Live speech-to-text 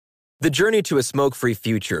The journey to a smoke-free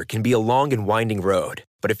future can be a long and winding road,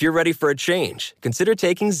 but if you're ready for a change, consider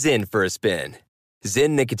taking Zyn for a spin.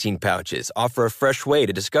 Zyn nicotine pouches offer a fresh way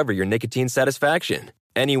to discover your nicotine satisfaction.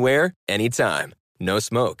 Anywhere, anytime. No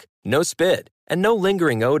smoke, no spit, and no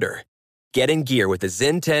lingering odor. Get in gear with the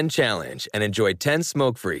Zyn 10 Challenge and enjoy 10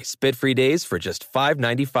 smoke-free, spit-free days for just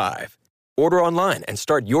 $5.95. Order online and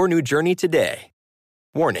start your new journey today.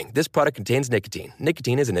 Warning, this product contains nicotine.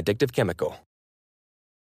 Nicotine is an addictive chemical.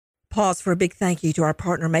 Pause for a big thank you to our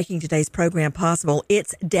partner making today's program possible.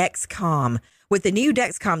 It's Dexcom. With the new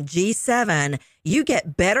Dexcom G7, you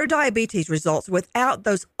get better diabetes results without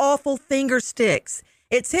those awful finger sticks.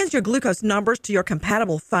 It sends your glucose numbers to your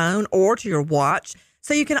compatible phone or to your watch,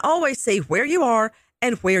 so you can always see where you are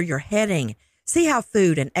and where you're heading. See how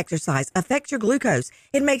food and exercise affect your glucose.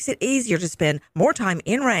 It makes it easier to spend more time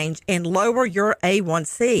in range and lower your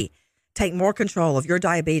A1C. Take more control of your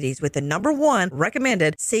diabetes with the #1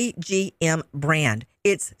 recommended CGM brand.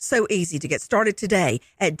 It's so easy to get started today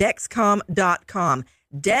at Dexcom.com.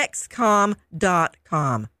 Dexcom.com.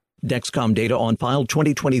 Dexcom data on file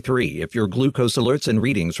 2023. If your glucose alerts and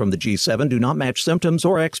readings from the G7 do not match symptoms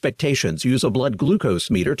or expectations, use a blood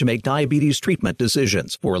glucose meter to make diabetes treatment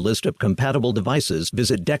decisions. For a list of compatible devices,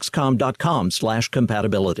 visit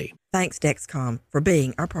Dexcom.com/compatibility. Thanks, Dexcom, for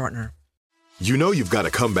being our partner. You know you've got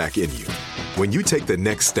a comeback in you. When you take the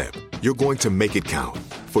next step, you're going to make it count.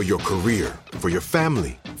 For your career, for your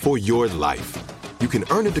family, for your life. You can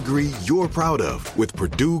earn a degree you're proud of with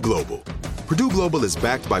Purdue Global. Purdue Global is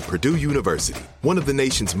backed by Purdue University, one of the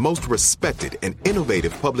nation's most respected and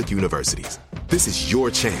innovative public universities. This is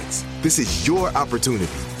your chance. This is your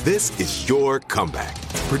opportunity. This is your comeback.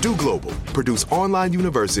 Purdue Global, Purdue's online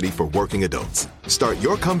university for working adults. Start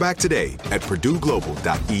your comeback today at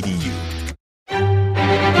purdueglobal.edu.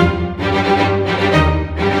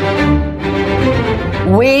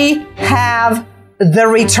 We have the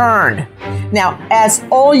return. Now, as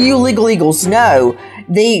all you legal eagles know,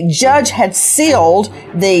 the judge had sealed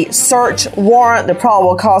the search warrant, the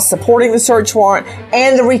probable cause supporting the search warrant,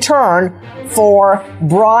 and the return for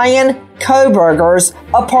Bryan Kohberger's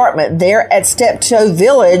apartment there at Steptoe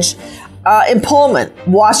Village in Pullman,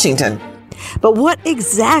 Washington. But what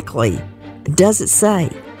exactly does it say?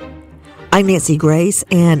 I'm Nancy Grace,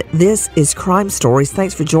 and this is Crime Stories.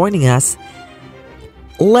 Thanks for joining us.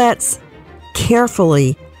 Let's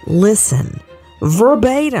carefully listen,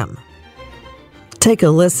 verbatim. Take a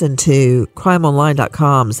listen to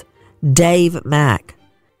crimeonline.com's Dave Mack.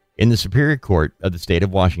 In the Superior Court of the State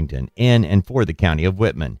of Washington, in and for the County of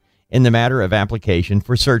Whitman, in the matter of application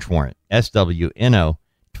for search warrant, SWNO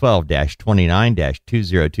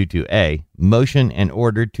 12-29-2022A, motion and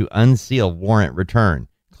order to unseal warrant return,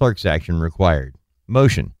 clerk's action required.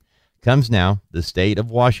 Motion. Comes now, the State of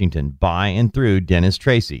Washington, by and through Dennis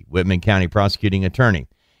Tracy, Whitman County Prosecuting Attorney,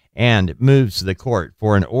 and moves to the court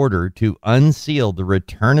for an order to unseal the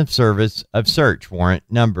return of service of search warrant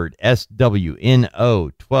numbered SWNO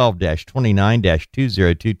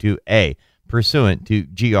 12-29-2022A, pursuant to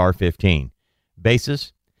GR 15.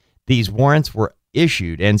 Basis: these warrants were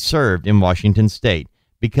issued and served in Washington State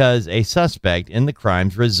because a suspect in the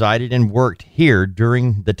crimes resided and worked here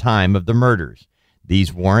during the time of the murders.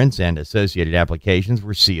 These warrants and associated applications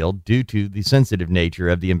were sealed due to the sensitive nature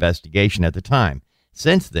of the investigation at the time.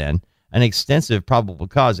 Since then, an extensive probable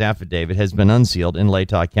cause affidavit has been unsealed in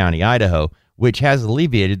Latah County, Idaho, which has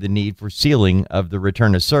alleviated the need for sealing of the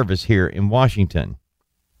return of service here in Washington.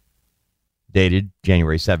 Dated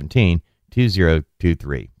January 17,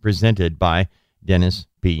 2023. Presented by Dennis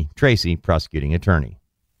P. Tracy, Prosecuting Attorney.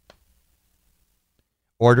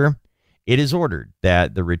 Order. It is ordered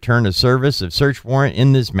that the return of service of search warrant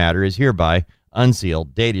in this matter is hereby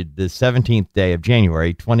unsealed, dated the 17th day of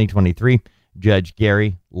January, 2023. Judge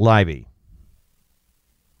Gary Libey.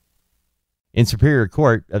 In Superior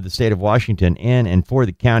Court of the State of Washington, in and for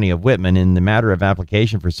the County of Whitman, in the matter of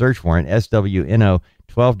application for search warrant SWNO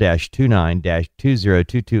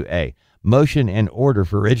 12-29-2022A, motion and order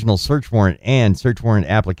for original search warrant and search warrant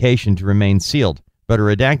application to remain sealed, but a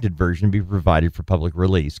redacted version be provided for public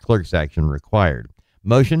release. Clerk's action required.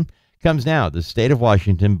 Motion. Comes now, the State of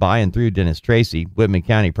Washington, by and through Dennis Tracy, Whitman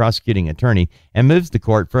County Prosecuting Attorney, and moves the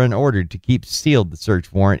court for an order to keep sealed the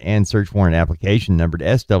search warrant and search warrant application numbered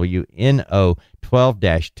SWNO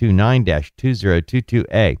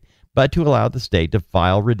 12-29-2022A, but to allow the state to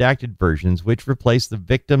file redacted versions which replace the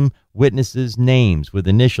victim witnesses' names with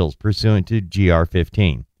initials pursuant to GR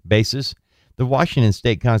 15. Basis: the Washington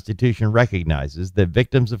State Constitution recognizes that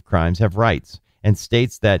victims of crimes have rights, and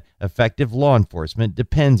states that effective law enforcement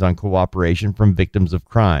depends on cooperation from victims of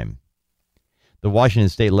crime. the Washington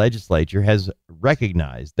State Legislature has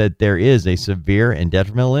recognized that there is a severe and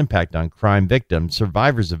detrimental impact on crime victims,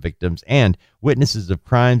 survivors of victims, and witnesses of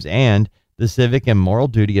crimes, and the civic and moral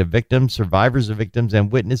duty of victims, survivors of victims,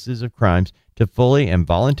 and witnesses of crimes to fully and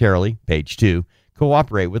voluntarily, page 2,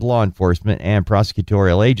 cooperate with law enforcement and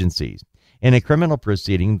prosecutorial agencies. In a criminal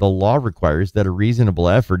proceeding, the law requires that a reasonable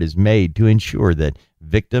effort is made to ensure that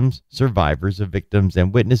victims, survivors of victims,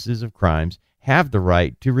 and witnesses of crimes have the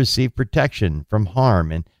right to receive protection from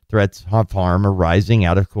harm and threats of harm arising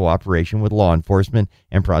out of cooperation with law enforcement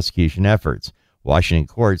and prosecution efforts. Washington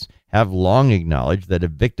courts have long acknowledged that a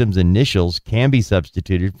victim's initials can be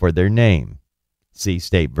substituted for their name. See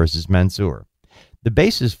State versus Mansour. The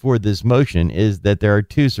basis for this motion is that there are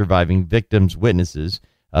two surviving victims' witnesses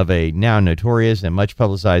of a now notorious and much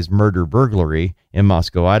publicized murder burglary in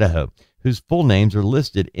Moscow, Idaho, whose full names are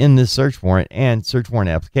listed in this search warrant and search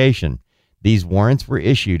warrant application. These warrants were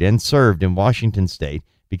issued and served in Washington State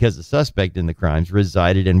because the suspect in the crimes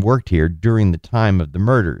resided and worked here during the time of the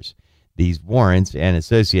murders. These warrants and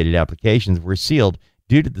associated applications were sealed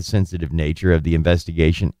due to the sensitive nature of the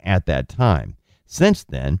investigation at that time. Since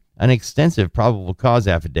then, an extensive probable cause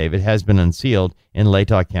affidavit has been unsealed in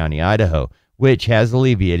Latah County, Idaho, which has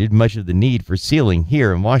alleviated much of the need for sealing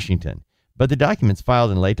here in Washington. But the documents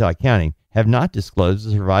filed in Latah County have not disclosed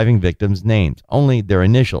the surviving victims' names, only their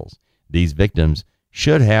initials. These victims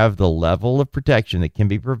should have the level of protection that can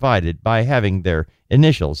be provided by having their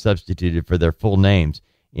initials substituted for their full names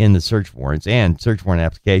in the search warrants and search warrant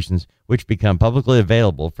applications, which become publicly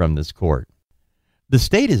available from this court. The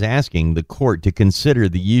state is asking the court to consider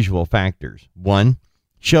the usual factors. 1,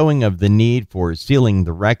 showing of the need for sealing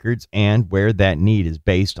the records and where that need is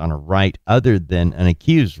based on a right other than an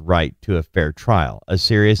accused's right to a fair trial, a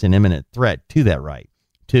serious and imminent threat to that right.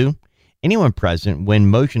 2, anyone present when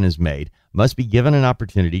motion is made must be given an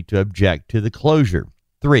opportunity to object to the closure.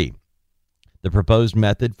 3, the proposed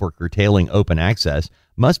method for curtailing open access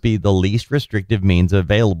must be the least restrictive means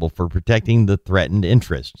available for protecting the threatened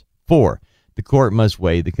interests. 4, the court must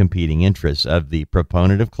weigh the competing interests of the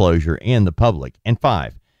proponent of closure and the public. And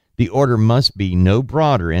 5, the order must be no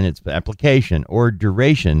broader in its application or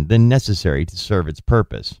duration than necessary to serve its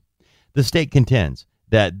purpose. The state contends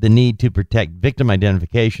that the need to protect victim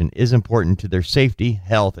identification is important to their safety,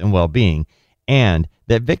 health, and well-being, and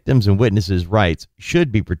that victims' and witnesses' rights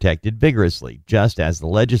should be protected vigorously, just as the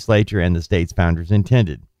legislature and the state's founders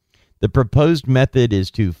intended. The proposed method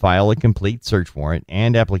is to file a complete search warrant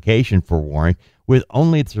and application for warrant with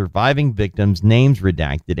only the surviving victims' names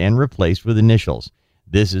redacted and replaced with initials.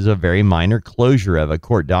 This is a very minor closure of a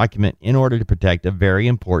court document in order to protect a very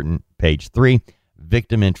important, page 3,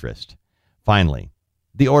 victim interest. Finally,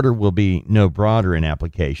 the order will be no broader in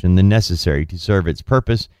application than necessary to serve its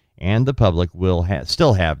purpose, and the public will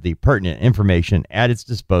still have the pertinent information at its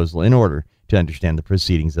disposal in order to understand the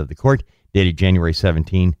proceedings of the court, dated January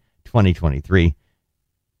 17, 2023,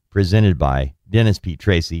 presented by Dennis P.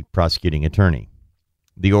 Tracy, prosecuting attorney.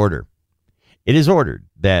 The order. It is ordered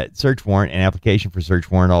that search warrant and application for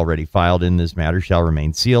search warrant already filed in this matter shall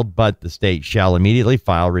remain sealed, but the state shall immediately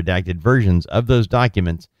file redacted versions of those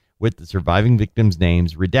documents with the surviving victims'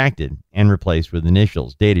 names redacted and replaced with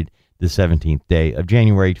initials, dated the 17th day of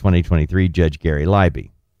January 2023, Judge Gary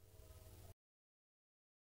Libey.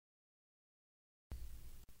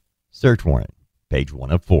 Search warrant, page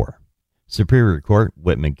 1 of 4. Superior Court,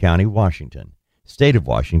 Whitman County, Washington. State of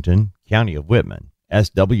Washington, County of Whitman,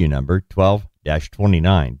 SW number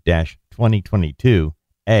 12-29-2022,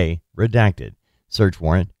 redacted. Search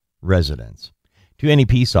warrant, residence. To any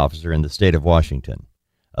peace officer in the state of Washington.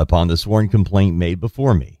 Upon the sworn complaint made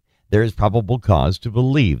before me, there is probable cause to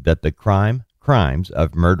believe that the crimes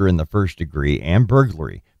of murder in the first degree and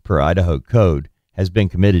burglary per Idaho Code has been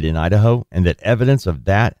committed in Idaho, and that evidence of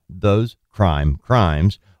those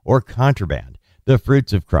crimes or contraband, the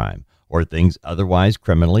fruits of crime, or things otherwise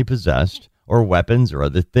criminally possessed, or weapons or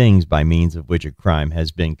other things by means of which a crime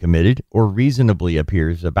has been committed or reasonably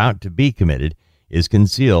appears about to be committed, is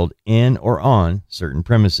concealed in or on certain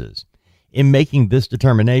premises. In making this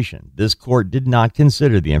determination, this court did not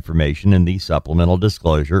consider the information in the supplemental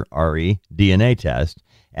disclosure, RE, DNA test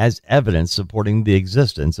as evidence supporting the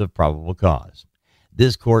existence of probable cause.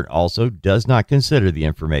 This court also does not consider the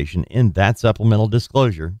information in that supplemental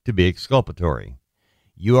disclosure to be exculpatory.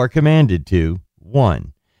 You are commanded to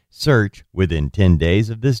 1. Search within 10 days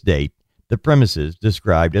of this date the premises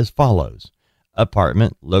described as follows: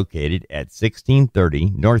 apartment located at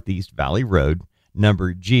 1630 Northeast Valley Road,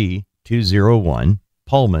 number G201,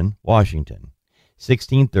 Pullman, Washington.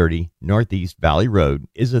 1630 Northeast Valley Road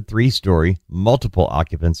is a 3-story, multiple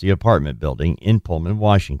occupancy apartment building in Pullman,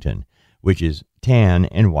 Washington, which is tan,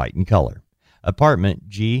 and white in color. Apartment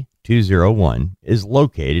G201 is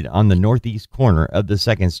located on the northeast corner of the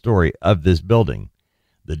second story of this building.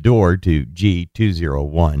 The door to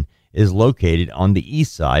G201 is located on the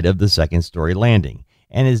east side of the second story landing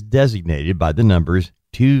and is designated by the numbers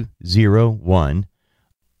 201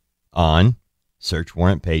 on search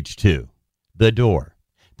warrant page 2. The door.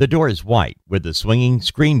 The door is white with a swinging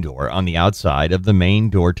screen door on the outside of the main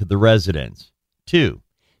door to the residence. 2.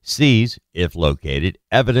 Sees, if located,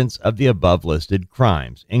 evidence of the above listed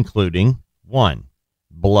crimes, including 1.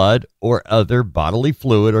 Blood or other bodily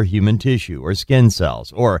fluid or human tissue or skin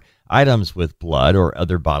cells, or items with blood or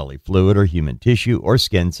other bodily fluid or human tissue or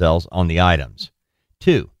skin cells on the items.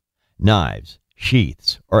 2. Knives,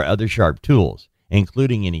 sheaths, or other sharp tools,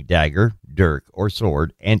 including any dagger, dirk, or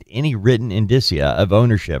sword, and any written indicia of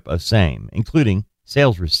ownership of same, including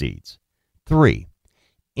sales receipts. 3.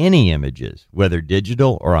 Any images, whether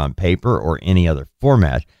digital or on paper or any other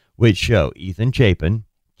format, which show Ethan Chapin,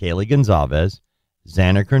 Kaylee Gonzalez,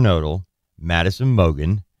 Xana Kernodle, Madison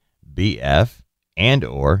Mogen, BF, and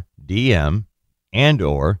or DM, and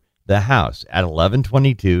or the house at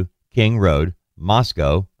 1122 King Road,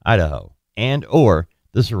 Moscow, Idaho, and or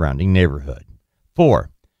the surrounding neighborhood. 4.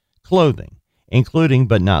 Clothing, including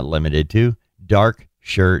but not limited to dark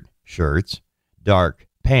shirt, shirts, dark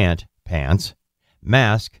pant, pants,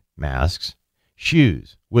 mask, masks,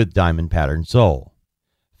 shoes with diamond pattern sole.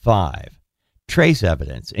 5. Trace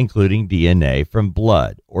evidence, including DNA from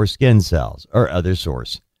blood or skin cells or other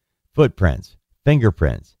source, footprints,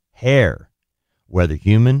 fingerprints, hair, whether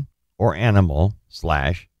human or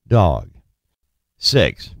animal/dog.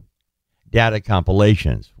 6. Data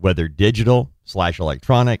compilations, whether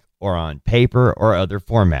digital/electronic or on paper or other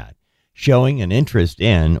format, showing an interest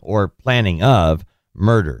in or planning of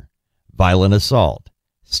murder, violent assault,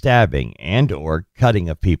 stabbing and or cutting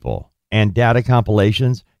of people, and data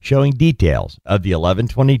compilations showing details of the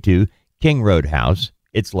 1122 King Road house,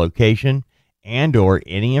 its location, and or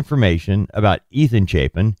any information about Ethan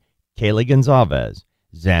Chapin, Kaylee Gonzalez,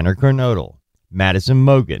 Xana Kernodle, Madison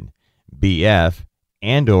Mogen, BF,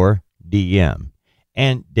 and or DM,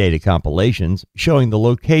 and data compilations showing the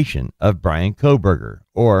location of Brian Koberger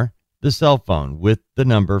or the cell phone with the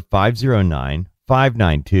number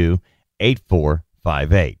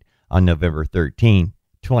 509-592-8458 on November 13,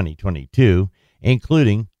 2022,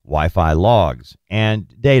 including Wi-Fi logs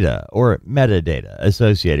and data or metadata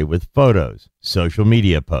associated with photos, social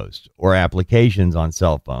media posts, or applications on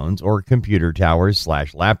cell phones or computer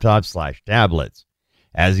towers/laptops/tablets.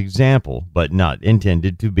 As example, but not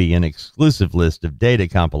intended to be an exclusive list of data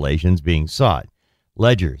compilations being sought,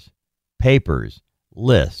 ledgers, papers,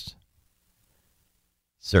 lists.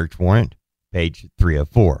 Search warrant, page 3 of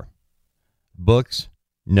 4. Books,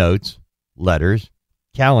 notes, letters,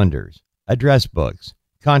 calendars, address books,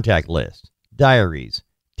 contact lists, diaries,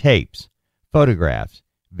 tapes, photographs,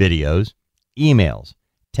 videos, emails,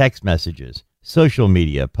 text messages, social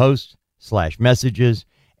media posts/messages,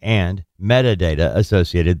 and metadata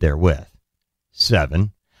associated therewith.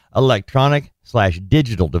 7.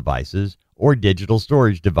 Electronic/digital devices or digital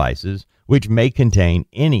storage devices which may contain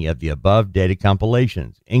any of the above data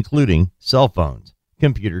compilations, including cell phones,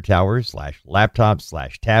 computer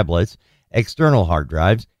towers/laptops/tablets, external hard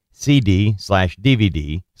drives,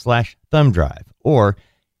 CD/DVD/thumb drive, or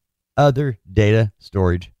other data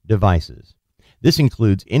storage devices. This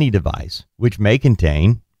includes any device which may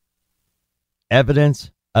contain evidence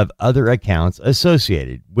of other accounts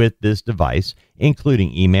associated with this device,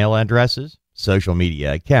 including email addresses, social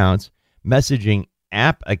media accounts, messaging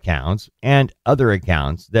app accounts, and other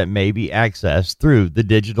accounts that may be accessed through the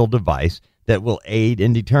digital device that will aid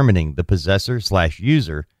in determining the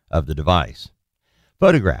possessor/user of the device.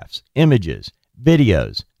 Photographs, images,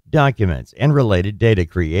 videos, documents, and related data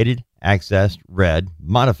created, accessed, read,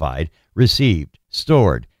 modified, received,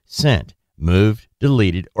 stored, sent, moved,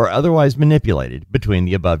 deleted, or otherwise manipulated between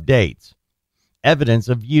the above dates. Evidence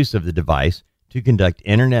of use of the device to conduct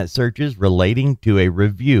internet searches relating to a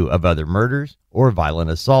review of other murders or violent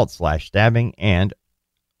assault/stabbing and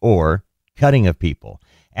or cutting of people,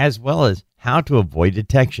 as well as how to avoid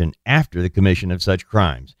detection after the commission of such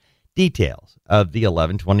crimes. Details of the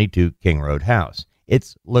 1122 King Road house,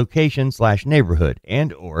 its location/neighborhood,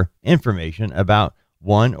 and or information about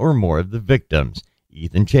one or more of the victims,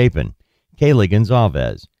 Ethan Chapin, Kaylee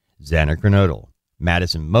Gonzalez, Xana Kernodle,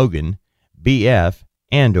 Madison Mogen, BF,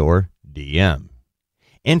 and or DM.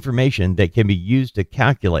 Information that can be used to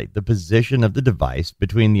calculate the position of the device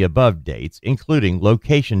between the above dates, including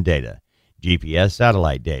location data, GPS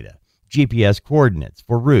satellite data, GPS coordinates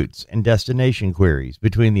for routes and destination queries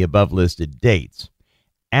between the above listed dates,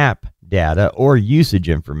 app data or usage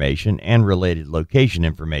information and related location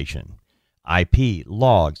information, IP,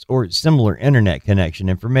 logs, or similar internet connection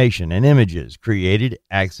information and images created,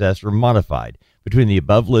 accessed, or modified between the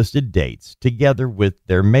above listed dates together with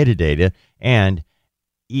their metadata and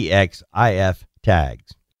EXIF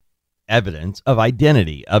tags. Evidence of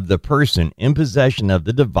identity of the person in possession of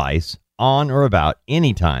the device on or about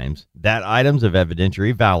any times that items of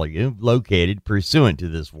evidentiary value located pursuant to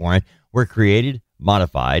this warrant were created,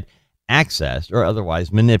 modified, accessed, or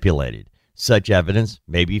otherwise manipulated. Such evidence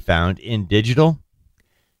may be found in digital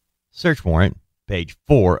search warrant, page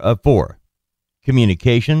 4 of 4.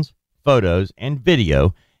 Communications, photos, and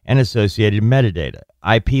video and associated metadata,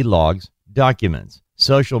 IP logs, documents,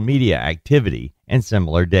 social media activity, and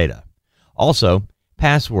similar data. Also,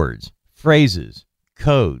 passwords, phrases,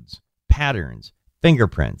 codes, patterns,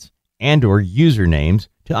 fingerprints, and or usernames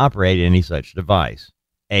to operate any such device.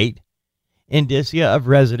 8. Indicia of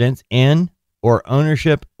residence in or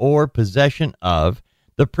ownership or possession of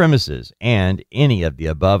the premises and any of the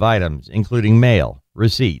above items, including mail,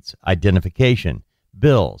 receipts, identification,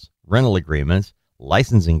 bills, rental agreements,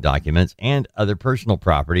 licensing documents, and other personal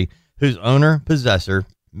property whose owner, possessor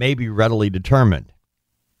may be readily determined.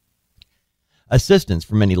 Assistance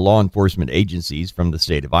from any law enforcement agencies from the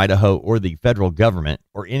state of Idaho or the federal government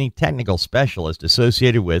or any technical specialist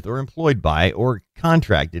associated with or employed by or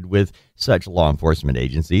contracted with such law enforcement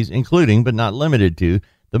agencies, including but not limited to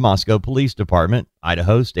the Moscow Police Department,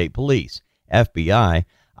 Idaho State Police, FBI,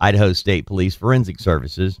 Idaho State Police Forensic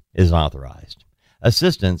Services, is authorized.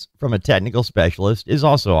 Assistance from a technical specialist is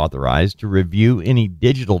also authorized to review any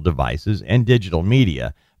digital devices and digital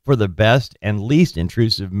media for the best and least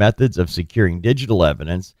intrusive methods of securing digital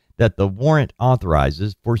evidence that the warrant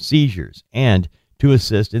authorizes for seizures and to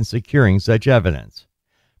assist in securing such evidence.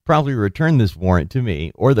 Promptly return this warrant to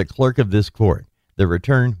me or the clerk of this court. The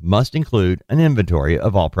return must include an inventory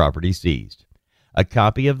of all property seized. A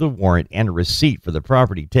copy of the warrant and a receipt for the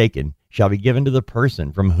property taken shall be given to the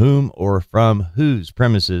person from whom or from whose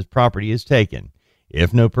premises property is taken.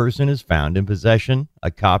 If no person is found in possession, a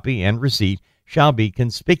copy and receipt shall be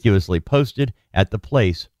conspicuously posted at the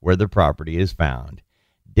place where the property is found.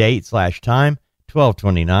 Date/time,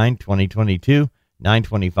 12/29/2022,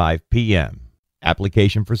 9:25 p.m.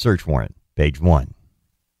 Application for search warrant, page 1.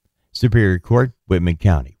 Superior Court, Whitman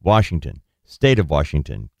County, Washington, State of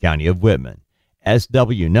Washington, County of Whitman.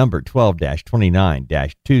 SW number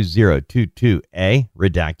 12-29-2022A,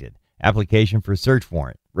 redacted. Application for search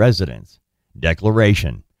warrant, residence.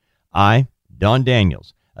 Declaration. I, Don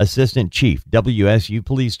Daniels, Assistant Chief, WSU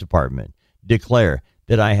Police Department, declare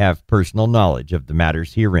that I have personal knowledge of the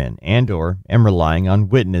matters herein and or am relying on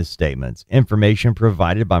witness statements, information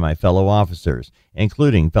provided by my fellow officers,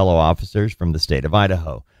 including fellow officers from the state of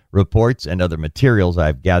Idaho, reports and other materials I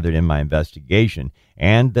have gathered in my investigation,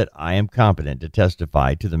 and that I am competent to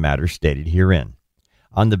testify to the matters stated herein.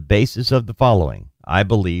 On the basis of the following, I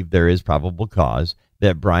believe there is probable cause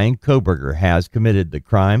that Brian Kohberger has committed the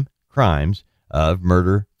crimes of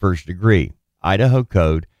murder first degree, Idaho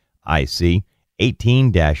Code IC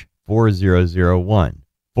 18-4001,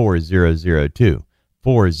 4002,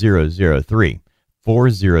 4003,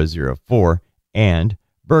 4004, and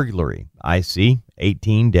burglary IC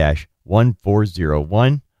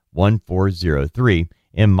 18-1401, 1403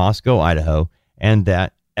 in Moscow, Idaho, and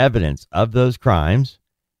that evidence of those crimes,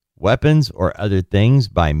 weapons, or other things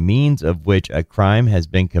by means of which a crime has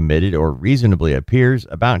been committed or reasonably appears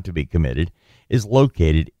about to be committed is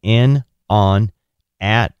located in, on,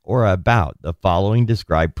 at, or about the following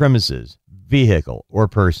described premises, vehicle, or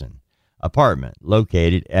person. Apartment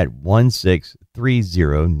located at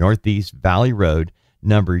 1630 Northeast Valley Road,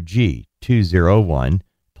 number G201,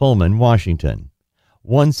 Pullman, Washington.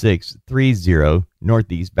 1630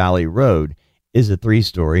 Northeast Valley Road is a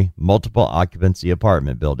 3-story, multiple occupancy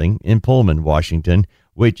apartment building in Pullman, Washington,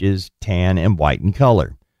 which is tan and white in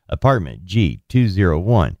color. Apartment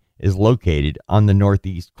G201 is located on the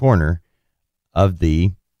northeast corner of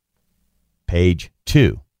the page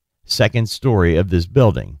 2, second story of this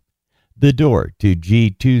building. The door to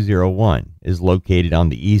G201 is located on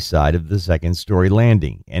the east side of the second story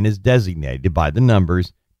landing and is designated by the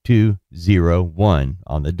numbers 201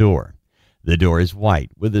 on the door. The door is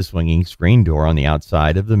white with a swinging screen door on the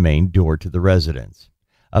outside of the main door to the residence.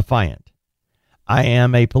 Affiant. I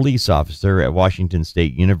am a police officer at Washington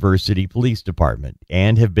State University Police Department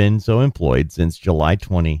and have been so employed since July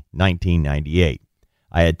 20, 1998.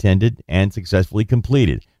 I attended and successfully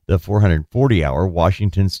completed the 440-hour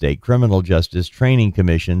Washington State Criminal Justice Training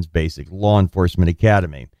Commission's Basic Law Enforcement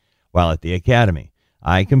Academy. While at the academy,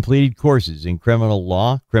 I completed courses in criminal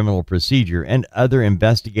law, criminal procedure, and other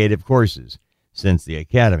investigative courses. Since the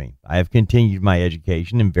academy, I have continued my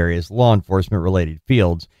education in various law enforcement-related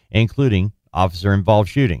fields, including officer-involved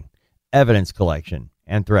shooting, evidence collection,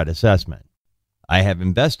 and threat assessment. I have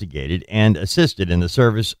investigated and assisted in the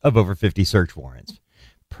service of over 50 search warrants.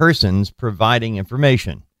 Persons providing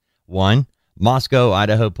information. 1. Moscow,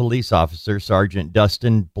 Idaho Police Officer Sergeant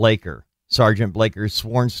Dustin Blaker. Sergeant Blaker's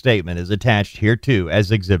sworn statement is attached hereto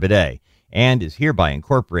as Exhibit A and is hereby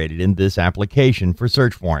incorporated in this application for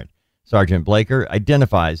search warrant. Sergeant Blaker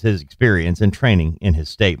identifies his experience and training in his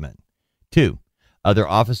statement. 2. Other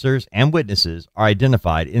officers and witnesses are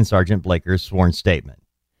identified in Sergeant Blaker's sworn statement.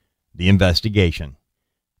 The investigation.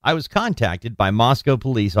 I was contacted by Moscow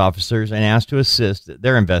police officers and asked to assist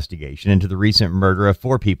their investigation into the recent murder of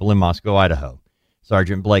 4 people in Moscow, Idaho.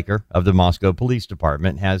 Sergeant Blaker of the Moscow Police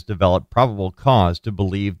Department has developed probable cause to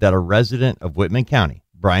believe that a resident of Whitman County,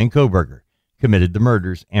 Brian Kohberger, committed the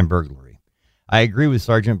murders and burglary. I agree with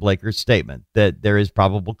Sergeant Blaker's statement that there is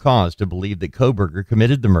probable cause to believe that Kohberger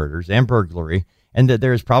committed the murders and burglary, and that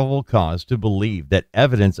there is probable cause to believe that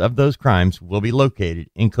evidence of those crimes will be located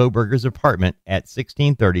in Kohberger's apartment at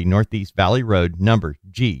 1630 Northeast Valley Road, number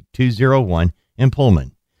G201 in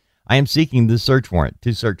Pullman. I am seeking the search warrant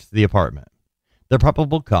to search the apartment. The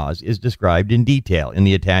probable cause is described in detail in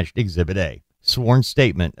the attached Exhibit A, sworn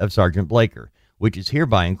statement of Sergeant Blaker, which is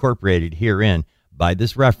hereby incorporated herein by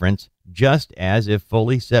this reference, just as if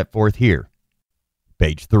fully set forth here.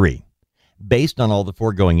 Page 3. Based on all the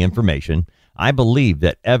foregoing information, I believe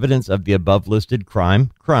that evidence of the above listed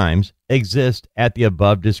crimes exist at the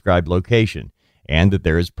above described location, and that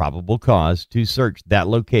there is probable cause to search that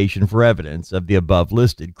location for evidence of the above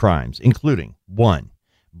listed crimes, including 1.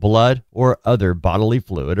 Blood or other bodily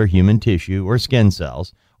fluid or human tissue or skin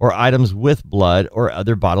cells, or items with blood or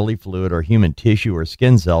other bodily fluid or human tissue or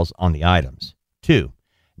skin cells on the items. 2.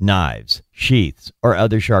 Knives, sheaths, or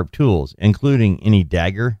other sharp tools, including any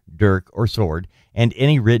dagger, dirk, or sword, and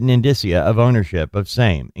any written indicia of ownership of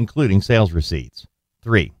same, including sales receipts.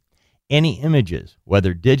 3. Any images,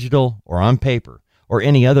 whether digital or on paper, or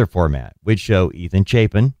any other format, which show Ethan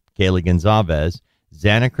Chapin, Kaylee Gonzalez,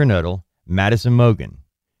 Xana Kernodle, Madison Mogen,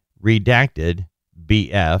 redacted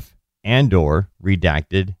BF and or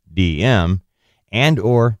redacted DM, and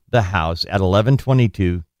or the house at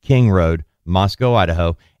 1122 King Road, Moscow,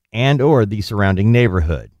 Idaho, and or the surrounding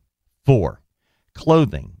neighborhood. 4.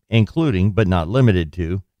 Clothing, including but not limited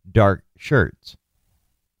to dark shirts,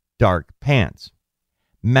 dark pants,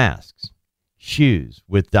 masks, shoes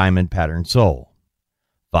with diamond pattern sole.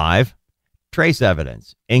 5. Trace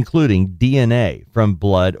evidence, including DNA from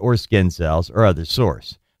blood or skin cells or other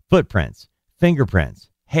source, footprints, fingerprints,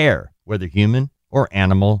 hair, whether human or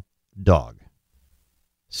animal, dog.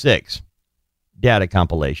 6. Data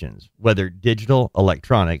compilations, whether digital,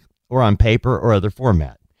 electronic, or on paper or other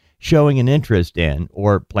format, showing an interest in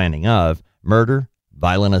or planning of murder,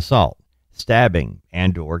 violent assault, stabbing,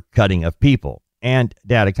 and or cutting of people, and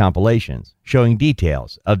data compilations showing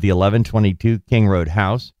details of the 1122 King Road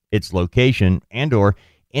house, its location, and or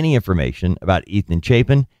any information about Ethan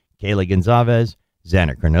Chapin, Kaylee Gonzalez,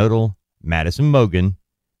 Xana Kernodle, Madison Mogen,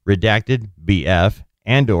 redacted BF,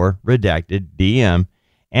 and or redacted DM,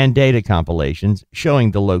 and data compilations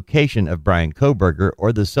showing the location of Brian Kohberger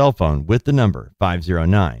or the cell phone with the number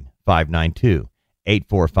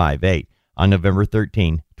 509-592-8458 on November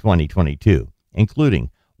 13, 2022, including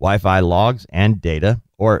Wi-Fi logs and data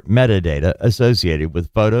or metadata associated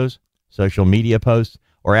with photos, social media posts,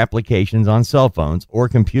 or applications on cell phones or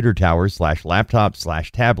computer towers /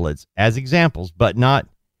 laptops / tablets as examples, but not.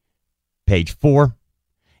 Page 4.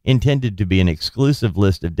 Intended to be an exclusive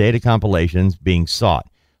list of data compilations being sought,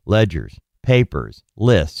 ledgers, papers,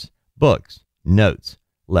 lists, books, notes,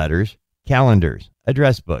 letters, calendars,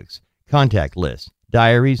 address books, contact lists,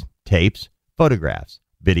 diaries, tapes, photographs,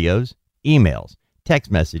 videos, emails,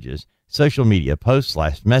 text messages, social media posts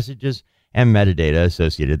 / messages, and metadata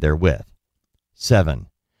associated therewith. 7.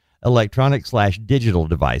 Electronic / digital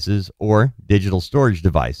devices or digital storage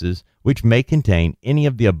devices which may contain any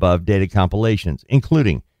of the above data compilations,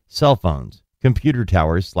 including cell phones, computer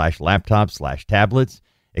towers / laptops / tablets,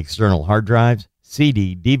 external hard drives,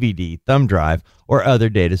 CD, DVD, thumb drive, or other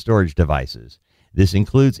data storage devices. This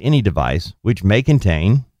includes any device which may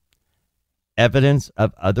contain evidence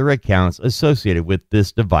of other accounts associated with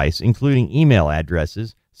this device, including email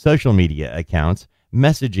addresses, social media accounts,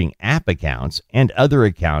 messaging app accounts, and other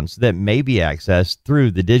accounts that may be accessed through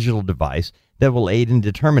the digital device that will aid in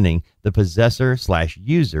determining the possessor /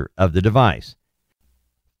 user of the device.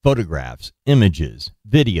 photographs, images,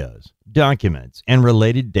 videos, documents, and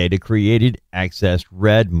related data created, accessed,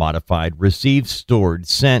 read, modified, received, stored,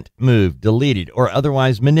 sent, moved, deleted, or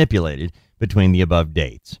otherwise manipulated between the above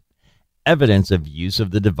dates. Evidence of use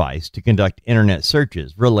of the device to conduct internet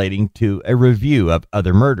searches relating to a review of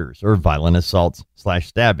other murders or violent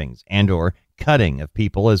assaults/stabbings and or cutting of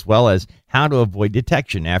people, as well as how to avoid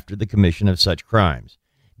detection after the commission of such crimes.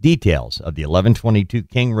 Details of the 1122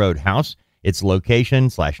 King Road house, its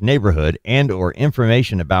location/neighborhood, and or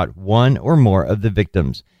information about one or more of the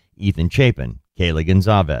victims: Ethan Chapin, Kayla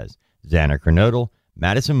Gonzalez, Xana Kernodle,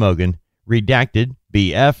 Madison Mogen, redacted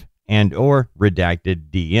BF, and or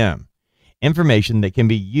redacted DM. Information that can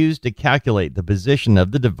be used to calculate the position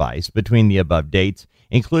of the device between the above dates,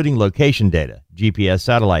 including location data, GPS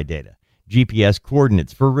satellite data, GPS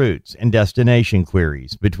coordinates for routes and destination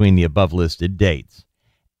queries between the above listed dates.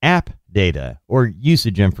 App data or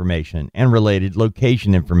usage information and related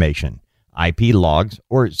location information, IP logs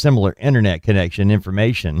or similar internet connection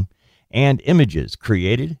information, and images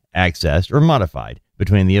created, accessed, or modified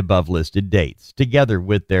between the above listed dates, together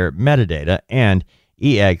with their metadata and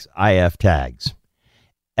EXIF tags.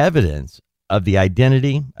 Evidence of the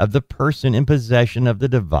identity of the person in possession of the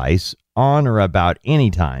device on or about any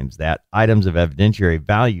times that items of evidentiary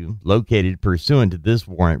value located pursuant to this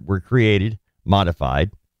warrant were created, modified,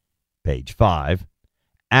 page 5,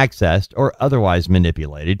 accessed, or otherwise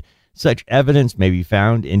manipulated. Such evidence may be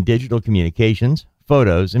found in digital communications,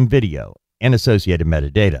 photos, and video, and associated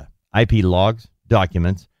metadata, IP logs,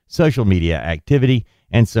 documents, social media activity,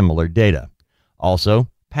 and similar data. Also,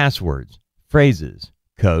 passwords, phrases,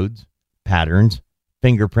 codes, patterns,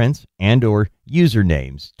 fingerprints, and or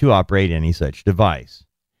usernames to operate any such device.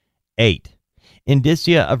 8.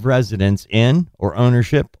 Indicia of residence in or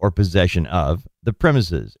ownership or possession of the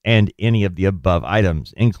premises and any of the above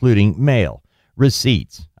items, including mail,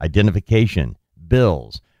 receipts, identification,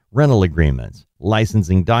 bills, rental agreements,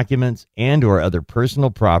 licensing documents, and or other personal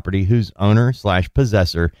property whose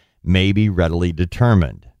owner/possessor may be readily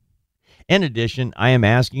determined. In addition, I am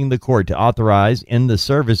asking the court to authorize, in the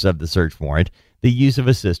service of the search warrant, the use of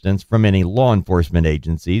assistance from any law enforcement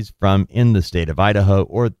agencies from in the state of Idaho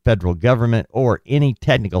or federal government, or any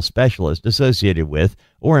technical specialist associated with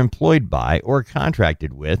or employed by or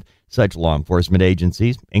contracted with such law enforcement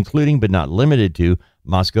agencies, including but not limited to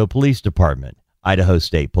Moscow Police Department, Idaho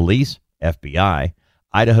State Police, FBI,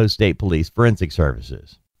 Idaho State Police Forensic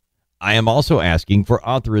Services. I am also asking for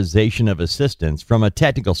authorization of assistance from a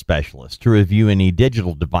technical specialist to review any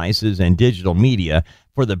digital devices and digital media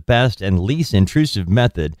for the best and least intrusive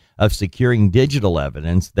method of securing digital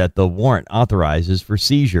evidence that the warrant authorizes for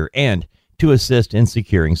seizure, and to assist in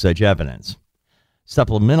securing such evidence.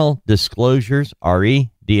 Supplemental disclosures RE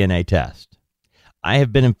DNA test. I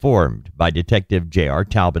have been informed by Detective J.R.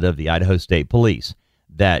 Talbot of the Idaho State Police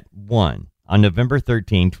that 1. On November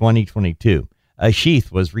 13, 2022, a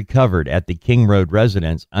sheath was recovered at the King Road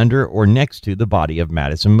residence under or next to the body of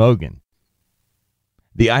Madison Mogen.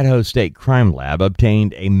 The Idaho State Crime Lab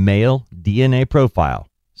obtained a male DNA profile,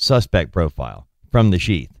 suspect profile, from the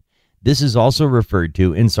sheath. This is also referred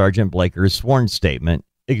to in Sergeant Blaker's sworn statement,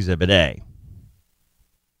 Exhibit A.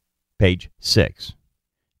 Page 6.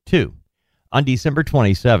 2. On December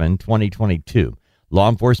 27, 2022, law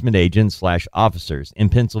enforcement agents/officers in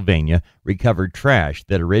Pennsylvania recovered trash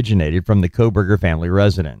that originated from the Koberger family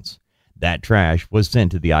residence. That trash was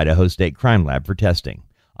sent to the Idaho State Crime Lab for testing.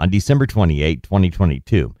 On December 28,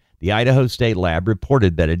 2022, the Idaho State Lab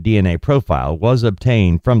reported that a DNA profile was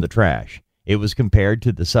obtained from the trash. It was compared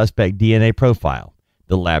to the suspect DNA profile.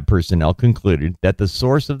 The lab personnel concluded that the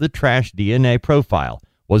source of the trash DNA profile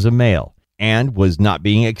was a male and was not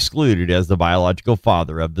being excluded as the biological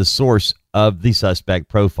father of the source of the suspect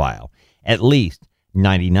profile. At least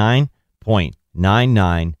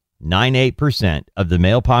 99.9998% of the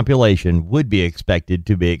male population would be expected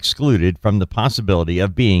to be excluded from the possibility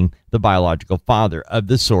of being the biological father of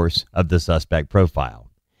the source of the suspect profile.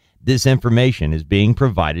 This information is being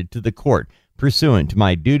provided to the court pursuant to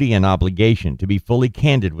my duty and obligation to be fully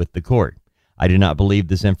candid with the court. I do not believe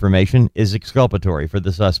this information is exculpatory for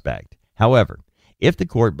the suspect. However, if the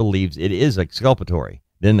court believes it is exculpatory,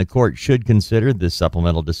 then the court should consider this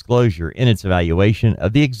supplemental disclosure in its evaluation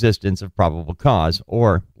of the existence of probable cause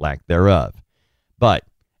or lack thereof. But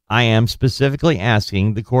I am specifically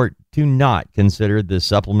asking the court to not consider this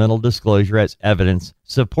supplemental disclosure as evidence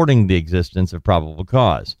supporting the existence of probable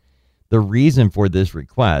cause. The reason for this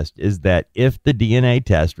request is that if the DNA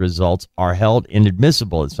test results are held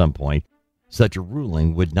inadmissible at some point, such a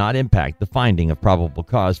ruling would not impact the finding of probable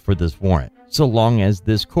cause for this warrant, so long as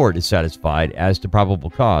this court is satisfied as to probable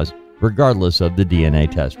cause regardless of the DNA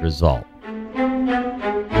test result.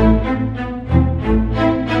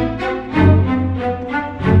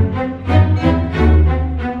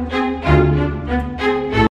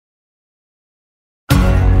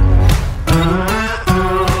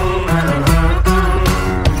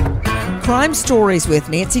 Crime Stories with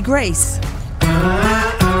Nancy Grace.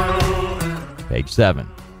 Page 7.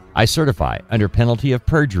 I certify under penalty of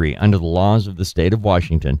perjury under the laws of the state of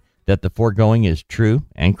Washington that the foregoing is true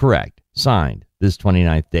and correct. Signed this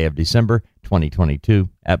 29th day of December, 2022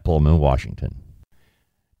 at Pullman, Washington.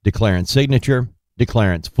 Declarant's signature,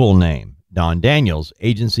 declarant's full name. Don Daniels,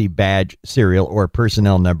 agency badge, serial, or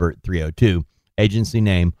personnel number 302, agency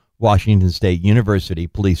name, Washington State University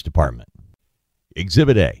Police Department.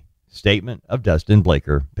 Exhibit A, Statement of Dustin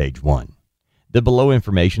Blaker, page 1. The below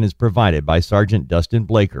information is provided by Sergeant Dustin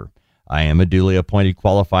Blaker. I am a duly appointed,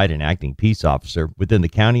 qualified, and acting peace officer within the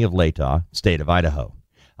County of Latah, State of Idaho.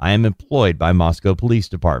 I am employed by Moscow Police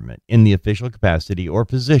Department in the official capacity or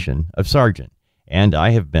position of sergeant, and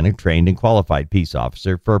I have been a trained and qualified peace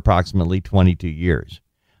officer for approximately 22 years.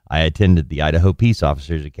 I attended the Idaho Peace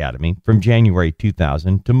Officers Academy from January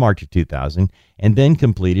 2000 to March of 2000, and then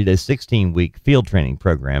completed a 16-week field training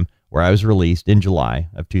program where I was released in July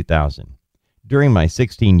of 2000. During my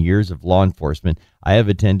 16 years of law enforcement, I have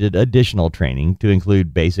attended additional training to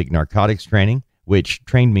include basic narcotics training, which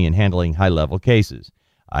trained me in handling high-level cases.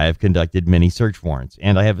 I have conducted many search warrants,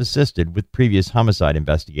 and I have assisted with previous homicide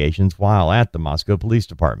investigations while at the Moscow Police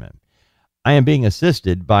Department. I am being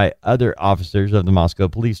assisted by other officers of the Moscow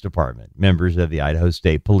Police Department, members of the Idaho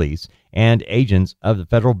State Police, and agents of the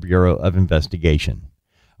Federal Bureau of Investigation.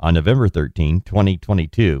 On November 13,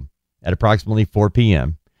 2022, at approximately 4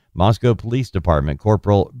 p.m., Moscow Police Department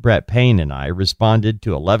Corporal Brett Payne and I responded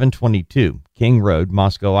to 1122 King Road,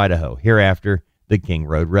 Moscow, Idaho, hereafter the King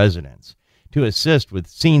Road residence, to assist with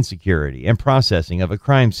scene security and processing of a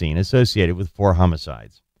crime scene associated with 4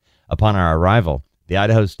 homicides. Upon our arrival, the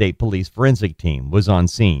Idaho State Police forensic team was on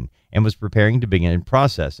scene and was preparing to begin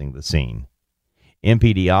processing the scene.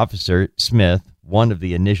 MPD Officer Smith, one of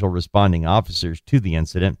the initial responding officers to the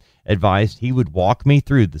incident, advised he would walk me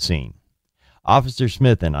through the scene. Officer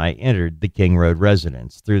Smith and I entered the King Road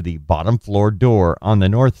residence through the bottom floor door on the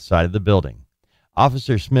north side of the building.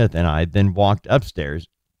 Officer Smith and I then walked upstairs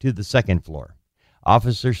to the second floor.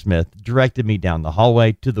 Officer Smith directed me down the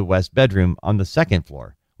hallway to the west bedroom on the second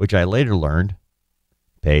floor, which I later learned,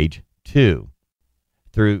 page 2,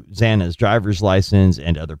 through Xana's driver's license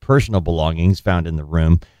and other personal belongings found in the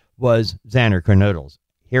room, was Xander Kernodle's,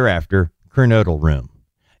 hereafter Kernodle room.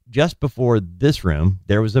 Just before this room,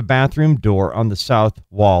 there was a bathroom door on the south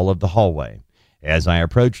wall of the hallway. As I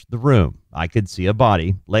approached the room, I could see a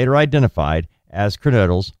body, later identified as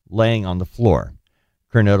Kernodle's, laying on the floor.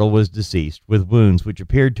 Kernodle was deceased with wounds which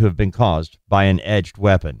appeared to have been caused by an edged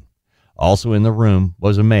weapon. Also in the room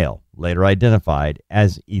was a male, later identified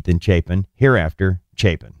as Ethan Chapin, hereafter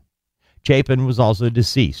Chapin. Chapin was also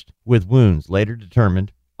deceased with wounds later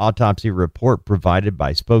determined, autopsy report provided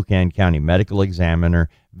by Spokane County Medical Examiner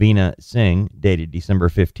Veena Singh, dated December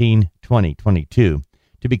 15, 2022,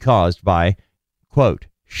 to be caused by, quote,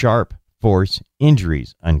 sharp force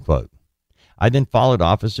injuries, unquote. I then followed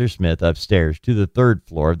Officer Smith upstairs to the third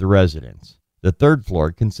floor of the residence. The third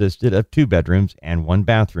floor consisted of 2 bedrooms and 1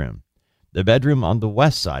 bathroom. The bedroom on the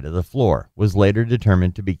west side of the floor was later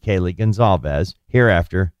determined to be Kaylee Gonzalez,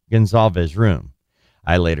 hereafter Gonzalez room.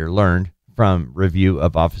 I later learned, from review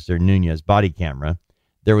of Officer Nunez's body camera,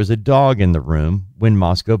 there was a dog in the room when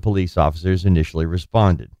Moscow police officers initially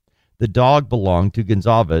responded. The dog belonged to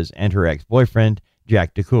Gonzalez and her ex-boyfriend,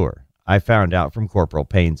 Jack DeCour. I found out from Corporal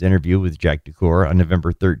Payne's interview with Jack DeCour on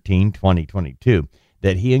November 13, 2022,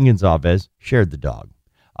 that he and Gonzalez shared the dog.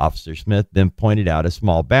 Officer Smith then pointed out a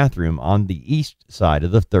small bathroom on the east side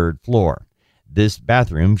of the third floor. This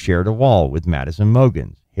bathroom shared a wall with Madison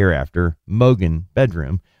Mogan's, hereafter Mogan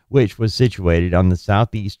bedroom, which was situated on the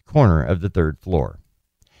southeast corner of the third floor.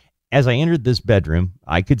 As I entered this bedroom,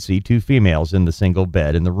 I could see 2 females in the single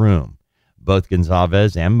bed in the room. Both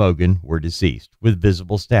Gonzalez and Mogan were deceased, with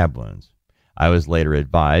visible stab wounds. I was later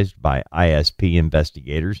advised by ISP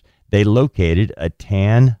investigators they located a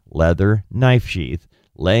tan leather knife sheath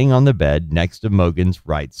laying on the bed next to Mogan's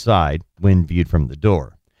right side when viewed from the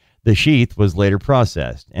door. The sheath was later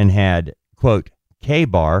processed and had, quote,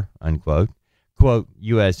 K-bar, unquote, quote,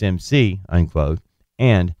 USMC, unquote,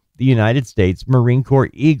 and the United States Marine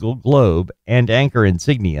Corps Eagle globe and anchor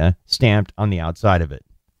insignia stamped on the outside of it.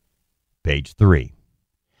 Page 3.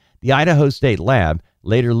 The Idaho State Lab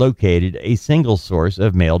later located a single source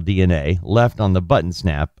of male DNA left on the button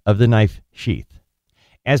snap of the knife sheath.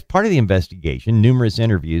 As part of the investigation, numerous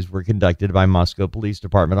interviews were conducted by Moscow Police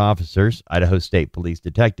Department officers, Idaho State Police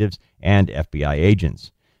detectives, and FBI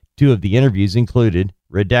agents. Two of the interviews included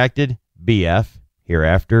redacted BF,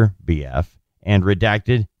 hereafter BF, and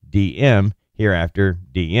redacted DM, hereafter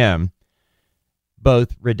DM.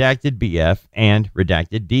 Both redacted BF and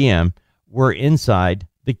redacted DM were inside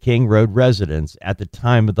the King Road residence at the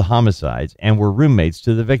time of the homicides and were roommates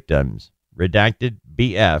to the victims. Redacted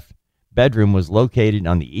BF bedroom was located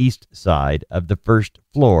on the east side of the first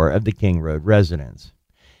floor of the King Road residence.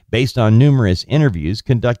 Based on numerous interviews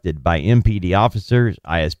conducted by MPD officers,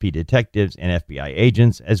 ISP detectives, and FBI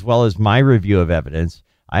agents, as well as my review of evidence,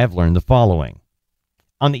 I have learned the following.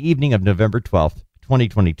 On the evening of November 12th,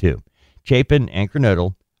 2022, Chapin and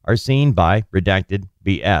Kernodle are seen by redacted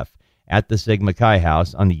BF at the Sigma Chi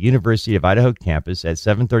House on the University of Idaho campus at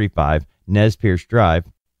 735 Nez Perce Drive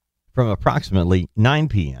from approximately 9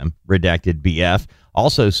 p.m. Redacted BF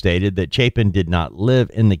also stated that Chapin did not live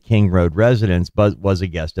in the King Road residence but was a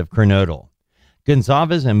guest of Kernodle.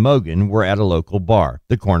 Gonzalez and Mogan were at a local bar,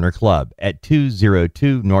 the Corner Club, at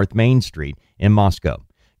 202 North Main Street in Moscow.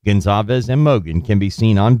 Gonzalez and Mogan can be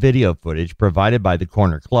seen on video footage provided by the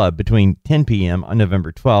Corner Club between 10 p.m. on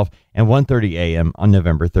November 12 and 1:30 a.m. on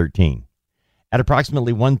November 13. At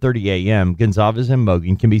approximately 1:30 a.m., Gonzalez and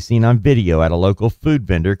Mogan can be seen on video at a local food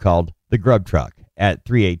vendor called The Grub Truck at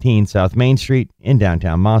 318 South Main Street in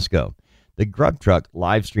downtown Moscow. The Grub Truck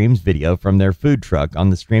live streams video from their food truck on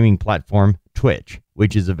the streaming platform Twitch,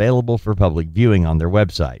 which is available for public viewing on their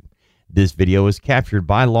website. This video was captured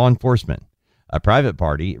by law enforcement. A private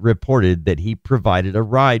party reported that he provided a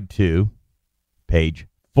ride to page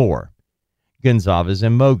 4. Gonzalez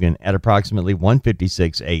and Mogan at approximately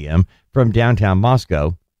 1:56 a.m. from downtown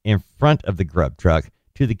Moscow in front of the Grub Truck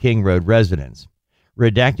to the King Road residence.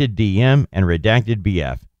 Redacted DM and redacted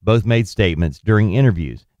BF both made statements during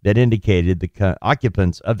interviews that indicated the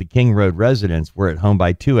occupants of the King Road residence were at home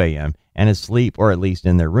by 2 a.m. and asleep or at least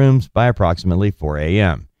in their rooms by approximately 4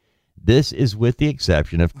 a.m. This is with the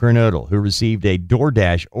exception of Kernodle, who received a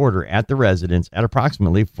DoorDash order at the residence at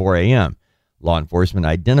approximately 4 a.m. Law enforcement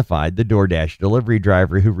identified the DoorDash delivery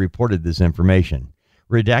driver who reported this information.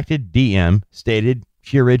 Redacted DM stated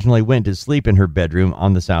she originally went to sleep in her bedroom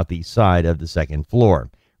on the southeast side of the second floor.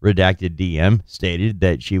 Redacted DM stated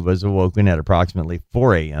that she was awoken at approximately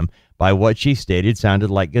 4 a.m. by what she stated sounded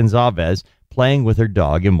like Gonzalez playing with her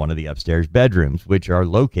dog in one of the upstairs bedrooms, which are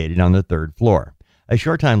located on the third floor. A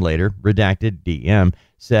short time later, redacted DM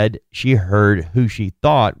said she heard who she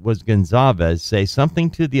thought was Gonzalez say something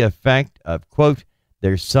to the effect of, quote,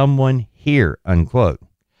 "There's someone here," unquote.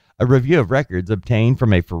 A review of records obtained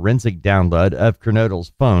from a forensic download of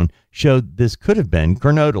Kernodle's phone showed this could have been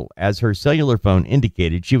Kernodle, as her cellular phone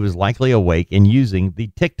indicated she was likely awake and using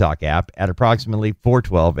the TikTok app at approximately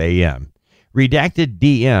 4:12 a.m. Redacted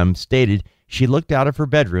DM stated she looked out of her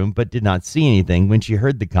bedroom but did not see anything when she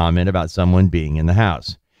heard the comment about someone being in the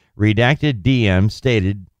house. Redacted DM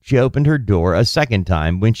stated she opened her door a second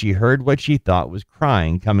time when she heard what she thought was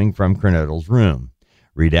crying coming from Kernodle's room.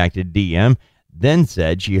 Redacted DM then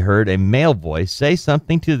said she heard a male voice say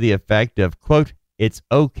something to the effect of, quote, "It's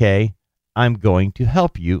okay, I'm going to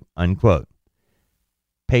help you," unquote.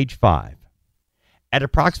 Page 5. At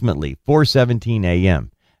approximately 4:17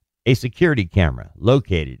 a.m., a security camera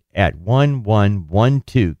located at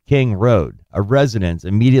 1112 King Road, a residence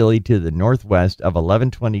immediately to the northwest of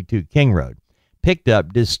 1122 King Road, picked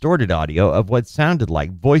up distorted audio of what sounded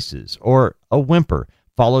like voices or a whimper,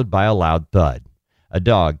 followed by a loud thud. A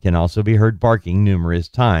dog can also be heard barking numerous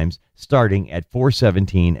times, starting at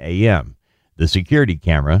 4:17 a.m. The security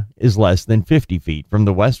camera is less than 50 feet from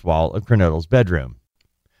the west wall of Kernodle's bedroom.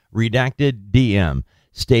 Redacted DM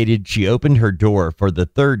stated she opened her door for the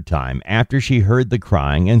third time after she heard the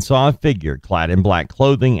crying and saw a figure clad in black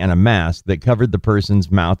clothing and a mask that covered the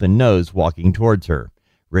person's mouth and nose walking towards her.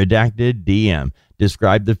 Redacted DM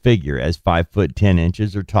described the figure as 5 foot 10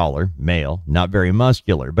 inches or taller, male, not very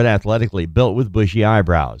muscular, but athletically built with bushy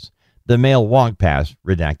eyebrows. The male walked past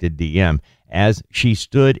redacted DM as she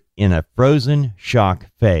stood in a frozen shock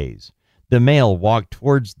phase. The male walked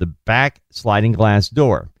towards the back sliding glass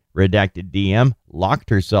door. Redacted DM locked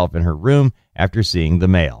herself in her room after seeing the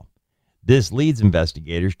male. This leads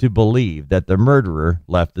investigators to believe that the murderer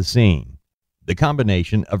left the scene. The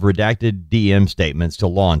combination of redacted DM statements to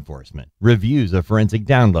law enforcement, reviews of forensic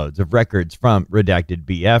downloads of records from redacted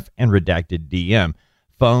BF and redacted DM,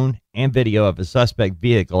 phone and video of a suspect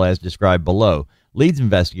vehicle as described below, leads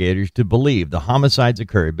investigators to believe the homicides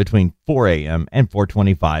occurred between 4 a.m. and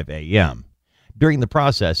 4:25 a.m. During the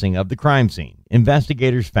processing of the crime scene,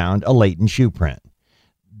 investigators found a latent shoe print.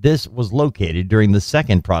 This was located during the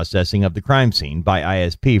second processing of the crime scene by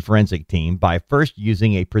ISP forensic team by first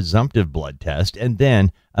using a presumptive blood test and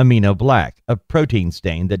then AminoBlack, a protein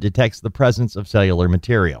stain that detects the presence of cellular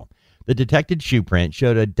material. The detected shoe print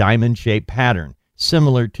showed a diamond-shaped pattern,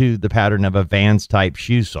 similar to the pattern of a Vans-type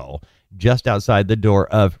shoe sole, just outside the door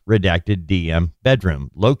of redacted DM bedroom,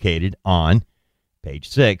 located on page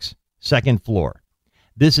 6, second floor.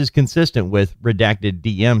 This is consistent with redacted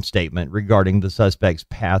DM statement regarding the suspect's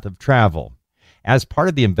path of travel. As part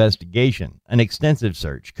of the investigation, an extensive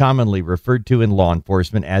search, commonly referred to in law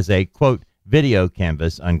enforcement as a, quote, video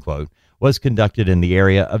canvas, unquote, was conducted in the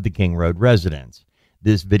area of the King Road residence.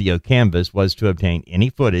 This video canvas was to obtain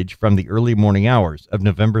any footage from the early morning hours of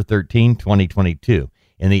November 13, 2022,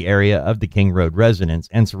 in the area of the King Road residence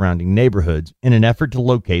and surrounding neighborhoods in an effort to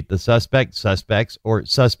locate the suspect, suspects, or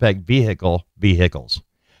suspect vehicles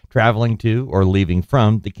traveling to or leaving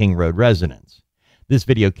from the King Road residence. This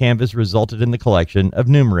video canvas resulted in the collection of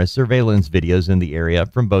numerous surveillance videos in the area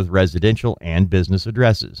from both residential and business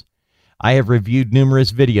addresses. I have reviewed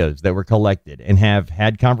numerous videos that were collected and have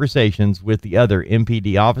had conversations with the other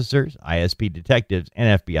MPD officers, ISP detectives,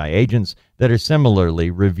 and FBI agents that are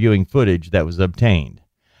similarly reviewing footage that was obtained.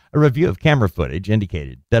 A review of camera footage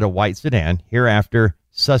indicated that a white sedan, hereafter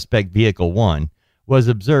suspect vehicle 1, was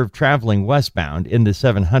observed traveling westbound in the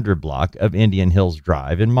 700 block of Indian Hills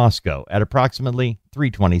Drive in Moscow at approximately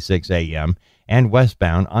 3:26 a.m. and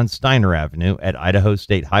westbound on Steiner Avenue at Idaho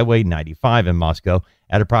State Highway 95 in Moscow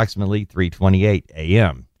at approximately 3:28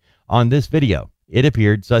 a.m. On this video, it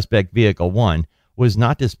appeared suspect vehicle 1 was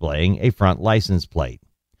not displaying a front license plate.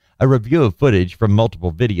 A review of footage from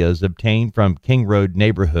multiple videos obtained from King Road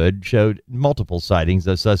neighborhood showed multiple sightings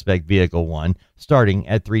of suspect vehicle 1 starting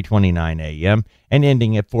at 3:29 a.m. and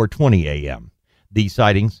ending at 4:20 a.m. These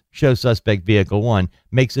sightings show suspect vehicle 1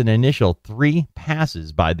 makes an initial 3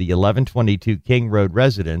 passes by the 1122 King Road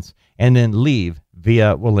residence and then leave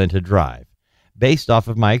via Walenta Drive. Based off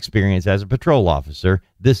of my experience as a patrol officer,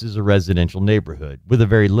 this is a residential neighborhood with a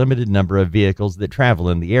very limited number of vehicles that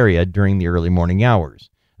travel in the area during the early morning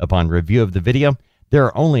hours. Upon review of the video, there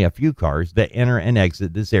are only a few cars that enter and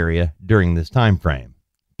exit this area during this time frame.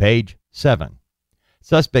 Page 7.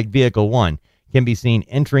 Suspect vehicle 1 can be seen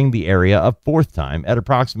entering the area a fourth time at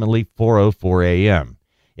approximately 4:04 a.m.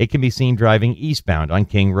 It can be seen driving eastbound on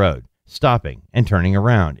King Road, stopping and turning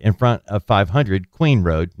around in front of 500 Queen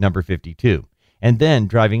Road, number 52, and then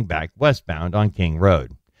driving back westbound on King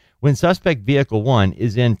Road. When suspect vehicle 1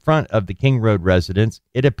 is in front of the King Road residence,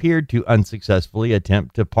 it appeared to unsuccessfully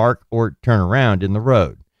attempt to park or turn around in the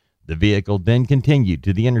road. The vehicle then continued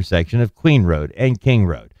to the intersection of Queen Road and King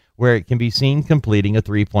Road, where it can be seen completing a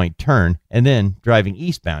 3-point turn and then driving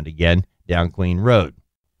eastbound again down Queen Road.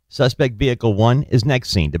 Suspect vehicle 1 is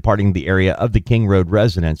next seen departing the area of the King Road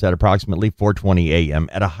residence at approximately 4:20 a.m.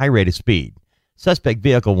 at a high rate of speed. Suspect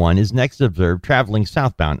vehicle 1 is next observed traveling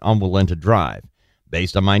southbound on Walenta Drive.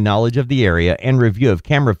 Based on my knowledge of the area and review of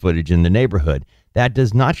camera footage in the neighborhood, that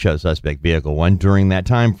does not show suspect vehicle 1 during that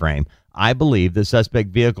time frame. I believe the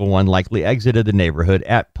suspect vehicle 1 likely exited the neighborhood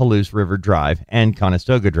at Palouse River Drive and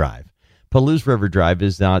Conestoga Drive. Palouse River Drive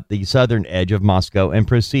is at the southern edge of Moscow and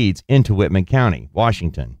proceeds into Whitman County,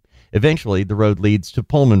 Washington. Eventually, the road leads to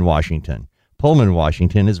Pullman, Washington. Pullman,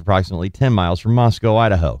 Washington is approximately 10 miles from Moscow,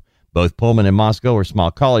 Idaho. Both Pullman and Moscow are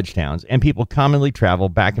small college towns, and people commonly travel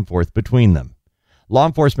back and forth between them. Law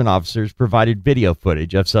enforcement officers provided video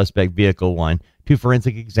footage of suspect vehicle 1 to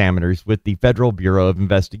forensic examiners with the Federal Bureau of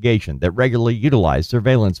Investigation that regularly utilize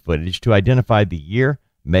surveillance footage to identify the year,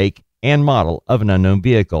 make, and model of an unknown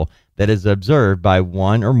vehicle that is observed by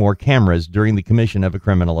one or more cameras during the commission of a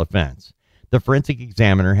criminal offense. The forensic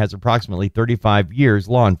examiner has approximately 35 years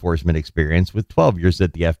law enforcement experience with 12 years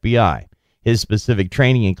at the FBI. His specific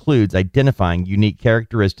training includes identifying unique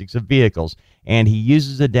characteristics of vehicles, and he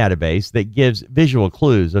uses a database that gives visual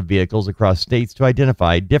clues of vehicles across states to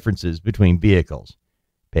identify differences between vehicles.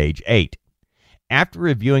 Page 8. After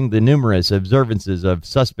reviewing the numerous observances of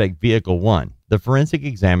suspect vehicle 1, the forensic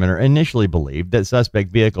examiner initially believed that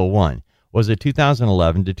suspect vehicle 1 was a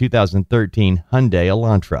 2011 to 2013 Hyundai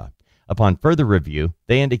Elantra. Upon further review,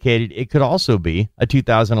 they indicated it could also be a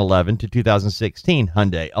 2011 to 2016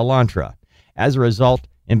 Hyundai Elantra. As a result,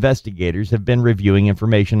 investigators have been reviewing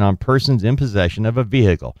information on persons in possession of a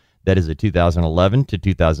vehicle that is a 2011 to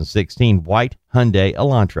 2016 white Hyundai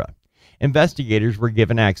Elantra. Investigators were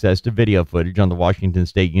given access to video footage on the Washington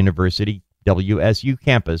State University WSU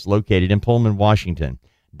campus located in Pullman, Washington.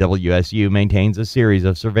 WSU maintains a series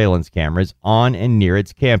of surveillance cameras on and near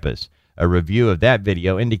its campus. A review of that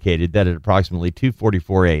video indicated that at approximately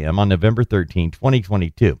 2:44 a.m. on November 13,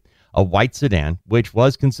 2022, A white sedan, which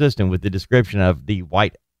was consistent with the description of the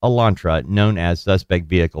white Elantra known as Suspect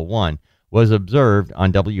Vehicle 1, was observed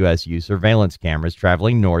on WSU surveillance cameras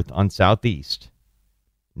traveling north on Southeast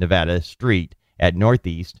Nevada Street at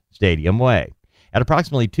Northeast Stadium Way. At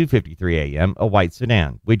approximately 2:53 a.m., a white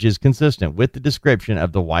sedan, which is consistent with the description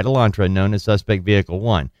of the white Elantra known as Suspect Vehicle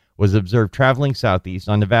 1, was observed traveling southeast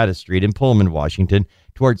on Nevada Street in Pullman, Washington,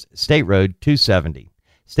 towards State Road 270.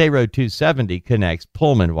 State Road 270 connects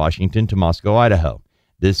Pullman, Washington to Moscow, Idaho.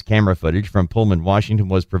 This camera footage from Pullman, Washington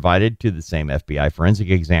was provided to the same FBI forensic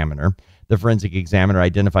examiner. The forensic examiner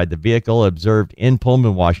identified the vehicle observed in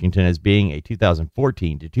Pullman, Washington as being a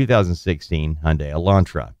 2014 to 2016 Hyundai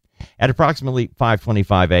Elantra. At approximately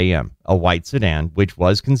 5:25 a.m., a white sedan, which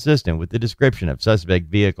was consistent with the description of Suspect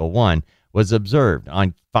Vehicle 1, was observed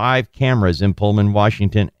on 5 cameras in Pullman,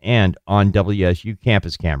 Washington, and on WSU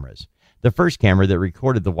campus cameras. The first camera that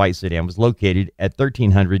recorded the white sedan was located at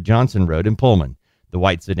 1300 Johnson Road in Pullman. The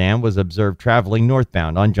white sedan was observed traveling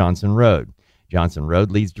northbound on Johnson Road. Johnson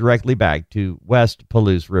Road leads directly back to West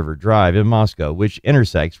Palouse River Drive in Moscow, which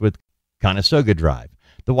intersects with Conestoga Drive.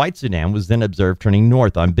 The white sedan was then observed turning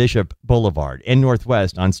north on Bishop Boulevard and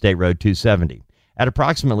northwest on State Road 270. At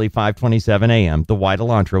approximately 5:27 a.m., the white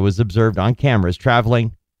Elantra was observed on cameras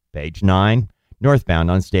traveling, page 9,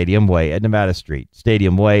 northbound on Stadium Way at Nevada Street,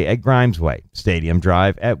 Stadium Way at Grimes Way, Stadium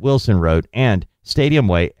Drive at Wilson Road, and Stadium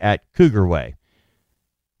Way at Cougar Way.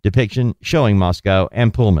 Depiction showing Moscow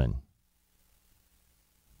and Pullman.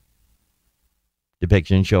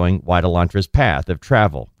 Depiction showing white Elantra's path of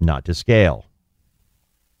travel, not to scale.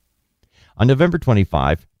 On November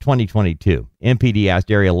 25, 2022, MPD asked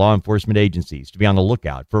area law enforcement agencies to be on the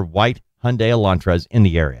lookout for white Hyundai Elantras in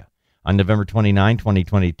the area. On November 29,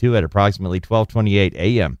 2022, at approximately 12:28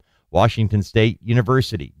 a.m., Washington State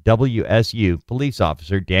University WSU police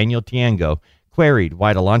officer Daniel Tiango queried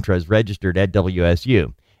white Elantras registered at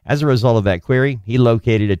WSU. As a result of that query, he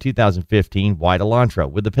located a 2015 white Elantra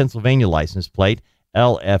with a Pennsylvania license plate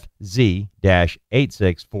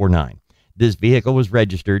LFZ-8649. This vehicle was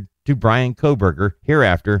registered to Brian Koberger,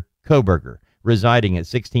 hereafter Koberger, residing at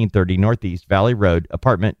 1630 Northeast Valley Road,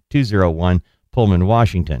 apartment 201, Pullman,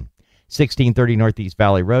 Washington. 1630 Northeast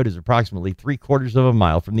Valley Road is approximately 3/4 of a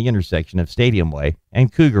mile from the intersection of Stadium Way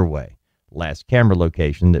and Cougar Way, last camera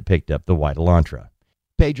location that picked up the white Elantra.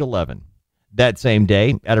 Page 11. That same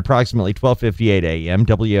day, at approximately 12:58 a.m.,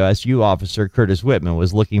 WSU officer Curtis Whitman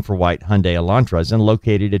was looking for white Hyundai Elantras and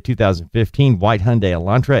located a 2015 white Hyundai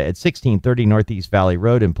Elantra at 1630 Northeast Valley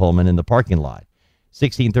Road in Pullman in the parking lot.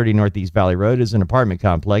 1630 Northeast Valley Road is an apartment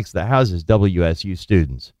complex that houses WSU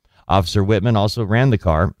students. Officer Whitman also ran the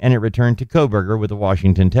car, and it returned to Koberger with a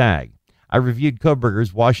Washington tag. I reviewed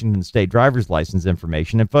Koberger's Washington State driver's license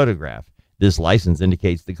information and photograph. This license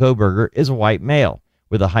indicates that Koberger is a white male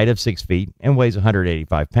with a height of 6 feet and weighs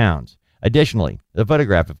 185 pounds. Additionally, the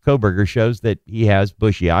photograph of Koberger shows that he has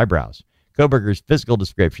bushy eyebrows. Koberger's physical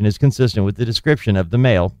description is consistent with the description of the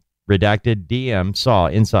male redacted DM saw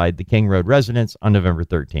inside the King Road residence on November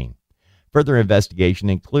 13. Further investigation,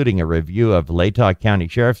 including a review of Latah County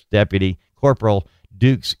Sheriff's Deputy Corporal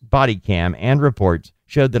Duke's body cam and reports,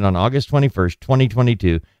 showed that on August 21,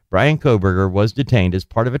 2022, Brian Koberger was detained as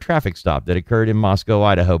part of a traffic stop that occurred in Moscow,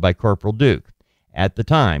 Idaho by Corporal Duke. At the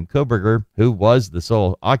time, Koberger, who was the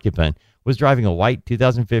sole occupant, was driving a white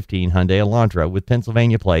 2015 Hyundai Elantra with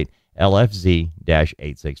Pennsylvania plate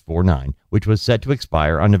LFZ-8649, which was set to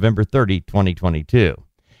expire on November 30, 2022.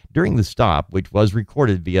 During the stop, which was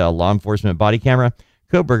recorded via a law enforcement body camera,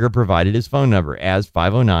 Koberger provided his phone number as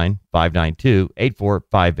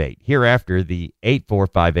 509-592-8458, hereafter the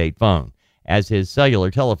 8458 phone, as his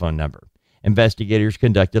cellular telephone number. Investigators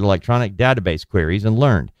conducted electronic database queries and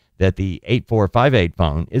learned that the 8458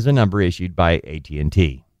 phone is a number issued by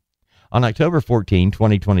AT&T. On October 14,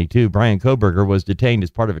 2022, Brian Koberger was detained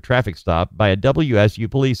as part of a traffic stop by a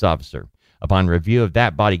WSU police officer. Upon review of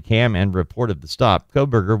that body cam and report of the stop,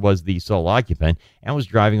 Koberger was the sole occupant and was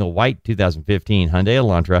driving a white 2015 Hyundai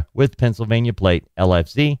Elantra with Pennsylvania plate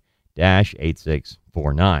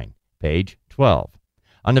LFZ-8649, page 12.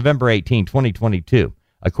 On November 18, 2022,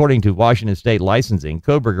 according to Washington State Licensing,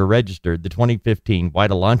 Koberger registered the 2015 white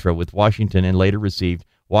Elantra with Washington and later received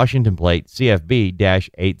Washington plate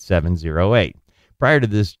CFB-8708. Prior to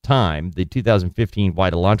this time, the 2015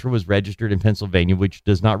 white Elantra was registered in Pennsylvania, which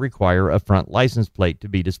does not require a front license plate to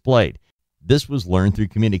be displayed. This was learned through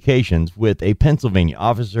communications with a Pennsylvania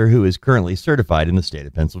officer who is currently certified in the state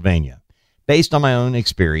of Pennsylvania. Based on my own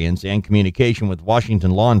experience and communication with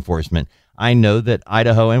Washington law enforcement, I know that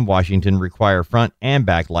Idaho and Washington require front and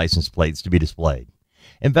back license plates to be displayed.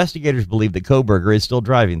 Investigators believe that Kohberger is still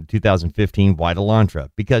driving the 2015 white Elantra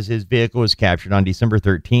because his vehicle was captured on December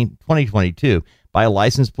 13, 2022 by a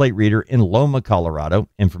license plate reader in Loma, Colorado,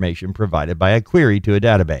 information provided by a query to a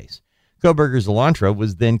database. Kohberger's Elantra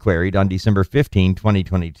was then queried on December 15,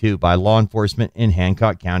 2022 by law enforcement in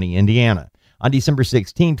Hancock County, Indiana. On December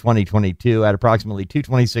 16, 2022 at approximately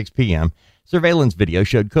 2:26 p.m., surveillance video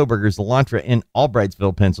showed Kohberger's Elantra in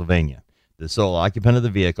Albrightsville, Pennsylvania. The sole occupant of the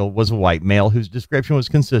vehicle was a white male whose description was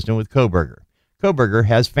consistent with Kohberger. Kohberger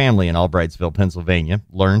has family in Albrightsville, Pennsylvania,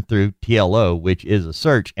 learned through TLO, which is a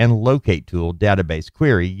search and locate tool database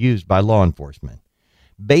query used by law enforcement.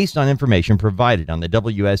 Based on information provided on the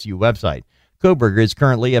WSU website, Kohberger is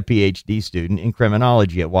currently a PhD student in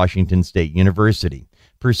criminology at Washington State University.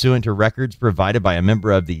 Pursuant to records provided by a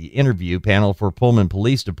member of the interview panel for Pullman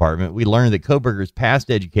Police Department, we learned that Kohberger's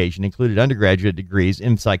past education included undergraduate degrees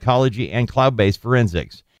in psychology and cloud-based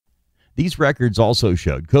forensics. These records also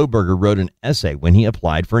showed Kohberger wrote an essay when he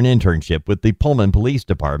applied for an internship with the Pullman Police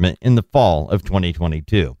Department in the fall of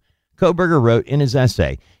 2022. Kohberger wrote in his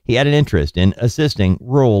essay he had an interest in assisting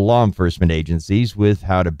rural law enforcement agencies with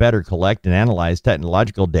how to better collect and analyze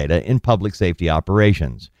technological data in public safety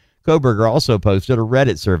operations. Kohberger also posted a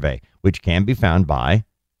Reddit survey, which can be found by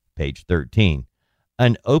page 13,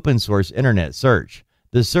 an open source internet search.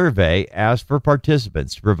 The survey asked for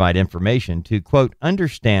participants to provide information to, quote,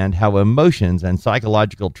 understand how emotions and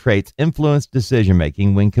psychological traits influence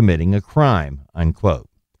decision-making when committing a crime, unquote.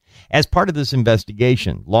 As part of this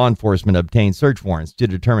investigation, law enforcement obtained search warrants to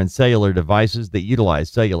determine cellular devices that utilize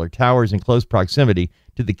cellular towers in close proximity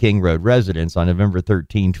to the King Road residence on November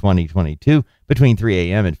 13, 2022, between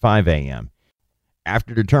 3 a.m. and 5 a.m.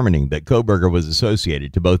 After determining that Kohberger was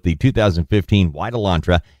associated to both the 2015 white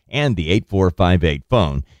Elantra and the 8458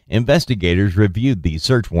 phone, investigators reviewed these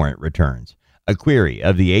search warrant returns. A query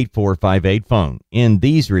of the 8458 phone in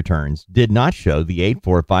these returns did not show the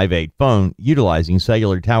 8458 phone utilizing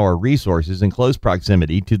cellular tower resources in close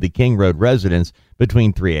proximity to the King Road residence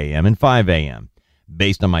between 3 a.m. and 5 a.m.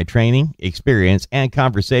 Based on my training, experience, and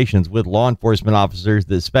conversations with law enforcement officers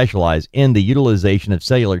that specialize in the utilization of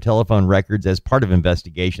cellular telephone records as part of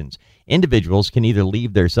investigations, individuals can either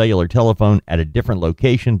leave their cellular telephone at a different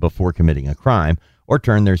location before committing a crime or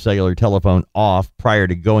turn their cellular telephone off prior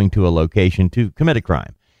to going to a location to commit a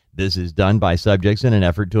crime. This is done by subjects in an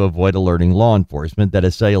effort to avoid alerting law enforcement that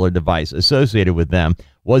a cellular device associated with them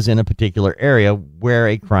was in a particular area where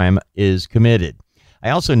a crime is committed.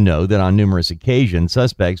 I also know that on numerous occasions,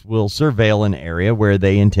 suspects will surveil an area where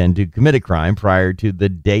they intend to commit a crime prior to the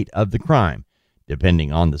date of the crime.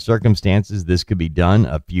 Depending on the circumstances, this could be done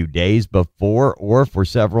a few days before or for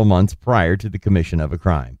several months prior to the commission of a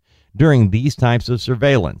crime. During these types of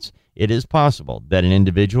surveillance, it is possible that an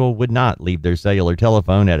individual would not leave their cellular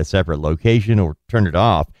telephone at a separate location or turn it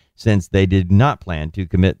off since they did not plan to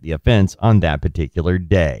commit the offense on that particular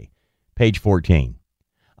day. Page 14.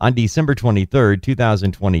 On December 23,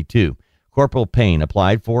 2022, Corporal Payne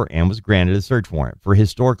applied for and was granted a search warrant for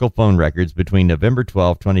historical phone records between November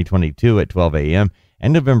 12, 2022 at 12 a.m.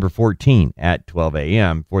 and November 14 at 12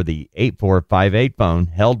 a.m. for the 8458 phone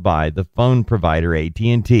held by the phone provider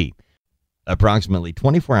AT&T, approximately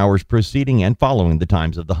 24 hours preceding and following the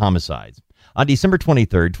times of the homicides. On December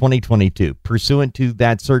 23, 2022, pursuant to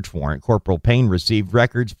that search warrant, Corporal Payne received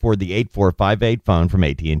records for the 8458 phone from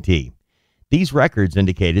AT&T. These records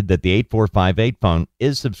indicated that the 8458 phone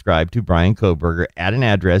is subscribed to Brian Kohberger at an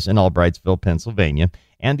address in Albrightsville, Pennsylvania,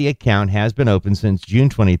 and the account has been open since June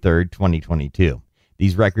 23, 2022.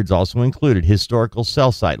 These records also included historical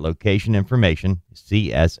cell site location information,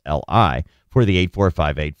 CSLI, for the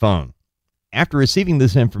 8458 phone. After receiving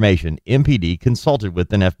this information, MPD consulted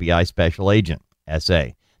with an FBI special agent, SA,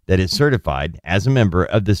 that is certified as a member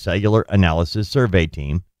of the Cellular Analysis Survey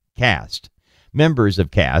Team, CAST. Members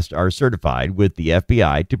of CAST are certified with the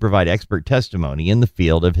FBI to provide expert testimony in the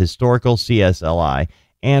field of historical CSLI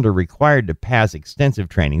and are required to pass extensive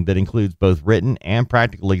training that includes both written and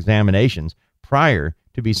practical examinations prior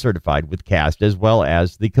to be certified with CAST, as well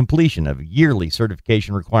as the completion of yearly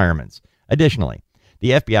certification requirements. Additionally,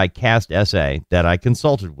 the FBI CAST SA that I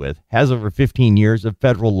consulted with has over 15 years of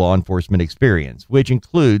federal law enforcement experience, which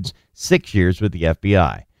includes 6 years with the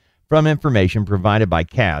FBI. From information provided by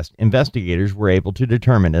CAST, investigators were able to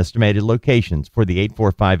determine estimated locations for the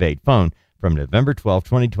 8458 phone from November 12,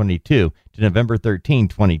 2022 to November 13,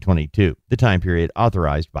 2022, the time period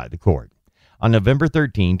authorized by the court. On November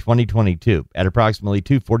 13, 2022, at approximately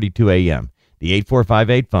 2:42 a.m., the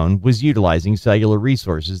 8458 phone was utilizing cellular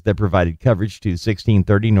resources that provided coverage to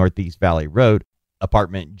 1630 Northeast Valley Road,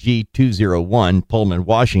 apartment G201, Pullman,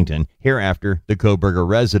 Washington, hereafter the Kohberger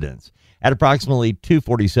residence. At approximately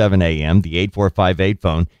 2:47 a.m., the 8458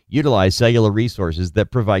 phone utilized cellular resources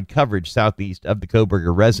that provide coverage southeast of the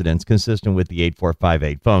Kohberger residence, consistent with the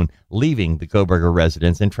 8458 phone leaving the Kohberger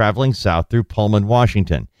residence and traveling south through Pullman,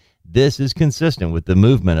 Washington. This is consistent with the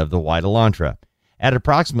movement of the white Elantra. At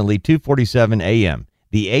approximately 2:47 a.m.,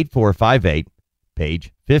 the 8458,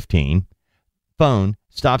 page 15, phone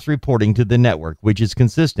stops reporting to the network, which is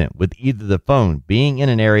consistent with either the phone being in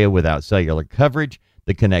an area without cellular coverage,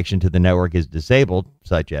 the connection to the network is disabled,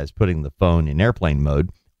 such as putting the phone in airplane mode,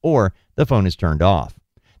 or the phone is turned off.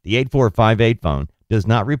 The 8458 phone does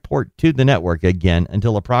not report to the network again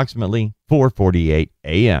until approximately 4:48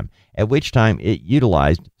 a.m., at which time it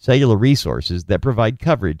utilized cellular resources that provide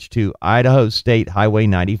coverage to Idaho State Highway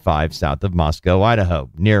 95 south of Moscow, Idaho,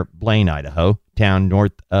 near Blaine, Idaho, town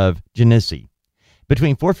north of Genesee.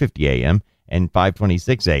 Between 4:50 a.m. and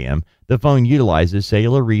 5:26 a.m., the phone utilizes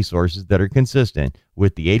cellular resources that are consistent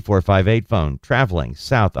with the 8458 phone traveling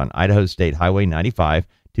south on Idaho State Highway 95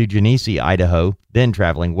 to Genesee, Idaho, then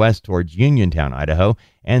traveling west towards Uniontown, Idaho,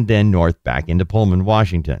 and then north back into Pullman,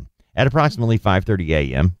 Washington. At approximately 5:30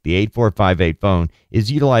 a.m., the 8458 phone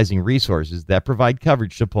is utilizing resources that provide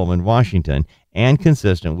coverage to Pullman, Washington, and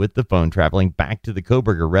consistent with the phone traveling back to the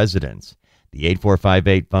Kohberger residence. The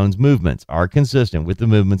 8458 phone's movements are consistent with the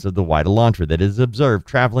movements of the white Elantra that is observed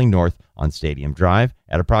traveling north on Stadium Drive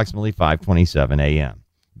at approximately 5:27 a.m.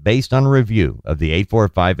 Based on a review of the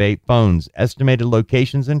 8458 phone's estimated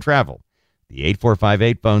locations and travel, the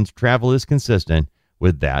 8458 phone's travel is consistent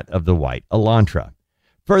with that of the white Elantra.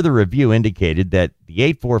 Further review indicated that the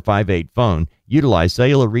 8458 phone utilized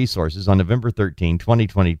cellular resources on November 13,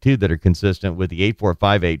 2022 that are consistent with the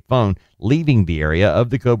 8458 phone leaving the area of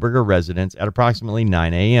the Kohberger residence at approximately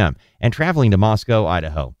 9 a.m. and traveling to Moscow,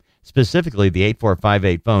 Idaho. Specifically, the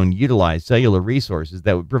 8458 phone utilized cellular resources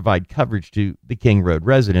that would provide coverage to the King Road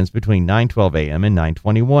residence between 9:12 a.m. and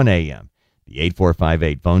 9:21 a.m. The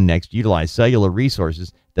 8458 phone next utilized cellular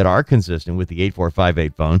resources that are consistent with the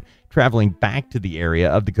 8458 phone traveling back to the area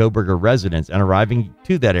of the Kohberger residence and arriving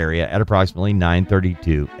to that area at approximately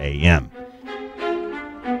 9:32 a.m.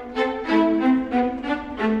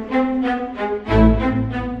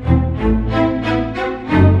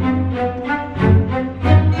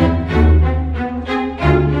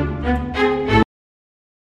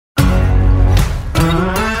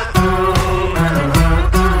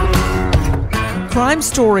 Crime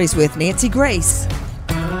Stories with Nancy Grace.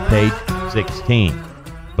 Page 16.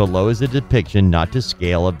 Below is a depiction not to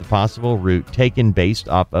scale of the possible route taken based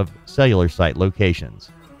off of cellular site locations.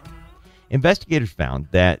 Investigators found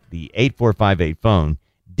that the 8458 phone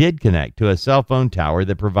did connect to a cell phone tower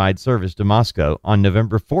that provides service to Moscow on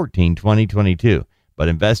November 14, 2022, but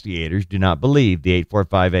investigators do not believe the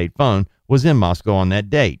 8458 phone was in Moscow on that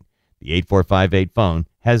date. The 8458 phone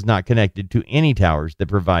has not connected to any towers that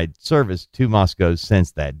provide service to Moscow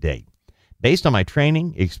since that date. Based on my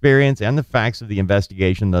training, experience, and the facts of the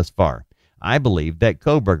investigation thus far, I believe that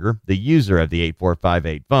Kohberger, the user of the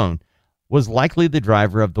 8458 phone, was likely the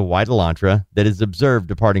driver of the white Elantra that is observed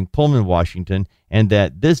departing Pullman, Washington, and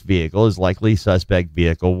that this vehicle is likely suspect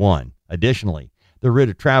vehicle 1. Additionally, the route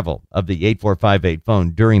of travel of the 8458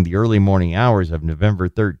 phone during the early morning hours of November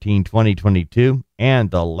 13, 2022, and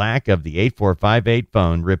the lack of the 8458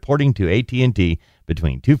 phone reporting to AT&T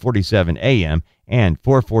between 2:47 a.m. and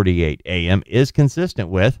 4:48 a.m. is consistent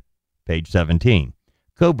with, page 17,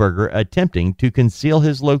 Kohberger attempting to conceal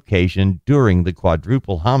his location during the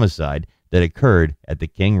quadruple homicide that occurred at the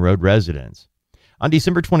King Road residence. On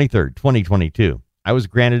December 23, 2022, I was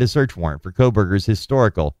granted a search warrant for Kohberger's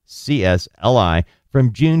historical CSLI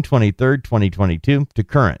from June 23, 2022 to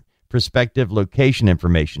current prospective location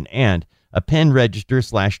information and a pen register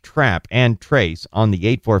 / trap and trace on the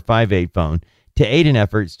 8458 phone to aid in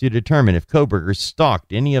efforts to determine if Kohberger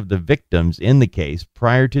stalked any of the victims in the case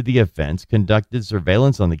prior to the offense, conducted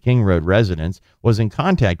surveillance on the King Road residence, was in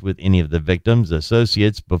contact with any of the victims'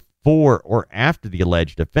 associates before or after the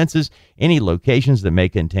alleged offenses, any locations that may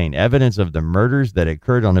contain evidence of the murders that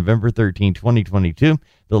occurred on November 13, 2022,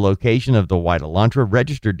 the location of the white Elantra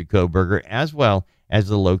registered to Kohberger, as well as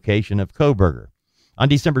the location of Kohberger. On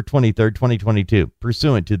December 23, 2022,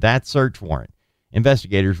 pursuant to that search warrant,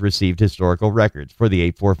 investigators received historical records for the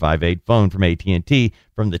 8458 phone from AT&T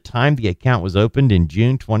from the time the account was opened in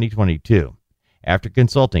June 2022. After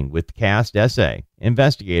consulting with CAST SA,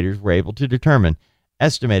 investigators were able to determine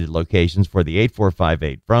estimated locations for the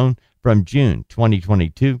 8458 phone from June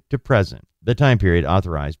 2022 to present, the time period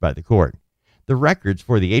authorized by the court. The records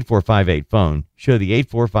for the 8458 phone show the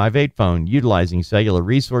 8458 phone utilizing cellular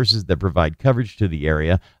resources that provide coverage to the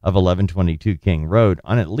area of 1122 King Road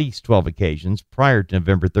on at least 12 occasions prior to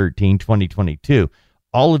November 13, 2022.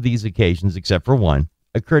 All of these occasions, except for one,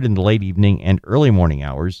 occurred in the late evening and early morning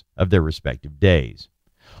hours of their respective days.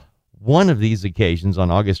 One of these occasions, on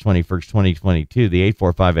August 21st, 2022, the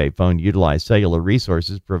 8458 phone utilized cellular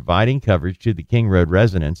resources providing coverage to the King Road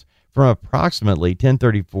residents from approximately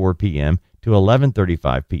 10:34 p.m. to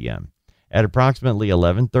 11:35 p.m. At approximately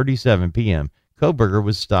 11:37 p.m., Kohberger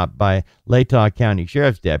was stopped by Latah County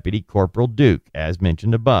Sheriff's Deputy Corporal Duke, as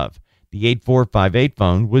mentioned above. The 8458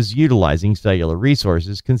 phone was utilizing cellular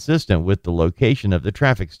resources consistent with the location of the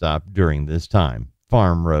traffic stop during this time,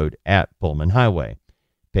 Farm Road at Pullman Highway.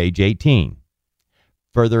 Page 18.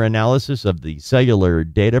 Further analysis of the cellular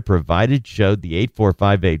data provided showed the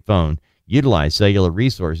 8458 phone utilized cellular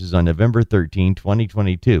resources on November 13,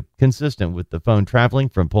 2022, consistent with the phone traveling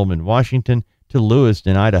from Pullman, Washington to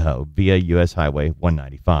Lewiston, Idaho via U.S. Highway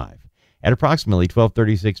 195. At approximately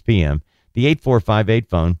 12:36 p.m., the 8458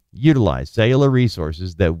 phone utilized cellular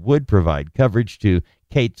resources that would provide coverage to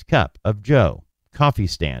Kate's Cup of Joe coffee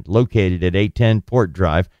stand located at 810 Port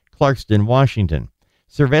Drive, Clarkston, Washington.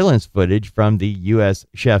 Surveillance footage from the U.S.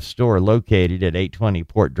 Chef store located at 820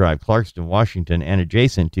 Port Drive, Clarkston, Washington, and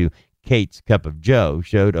adjacent to Kate's Cup of Joe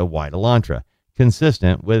showed a white Elantra,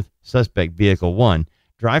 consistent with suspect vehicle 1,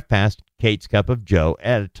 drive past Kate's Cup of Joe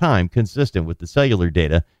at a time consistent with the cellular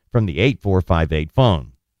data from the 8458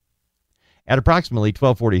 phone. At approximately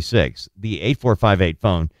 12:46, the 8458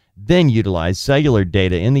 phone then utilized cellular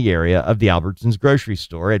data in the area of the Albertsons grocery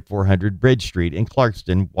store at 400 Bridge Street in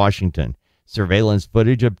Clarkston, Washington. Surveillance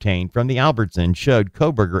footage obtained from the Albertsons showed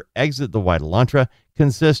Kohberger exit the white Elantra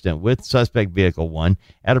consistent with suspect vehicle 1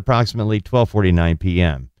 at approximately 12:49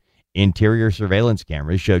 p.m. Interior surveillance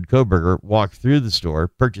cameras showed Kohberger walk through the store,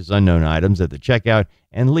 purchase unknown items at the checkout,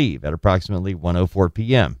 and leave at approximately 1:04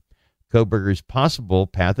 p.m. Kohberger's possible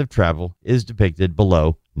path of travel is depicted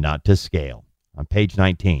below, not to scale. On page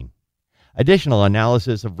 19. Additional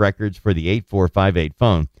analysis of records for the 8458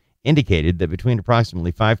 phone indicated that between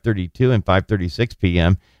approximately 5:32 and 5:36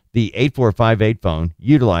 p.m., the 8458 phone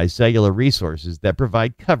utilized cellular resources that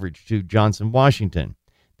provide coverage to Johnson, Washington.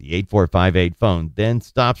 The 8458 phone then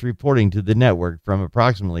stops reporting to the network from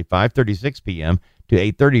approximately 5:36 p.m. to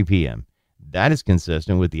 8:30 p.m. That is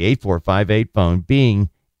consistent with the 8458 phone being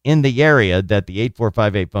in the area that the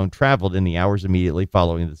 8458 phone traveled in the hours immediately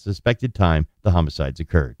following the suspected time the homicides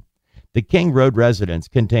occurred. The King Road residence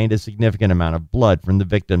contained a significant amount of blood from the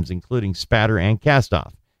victims, including spatter and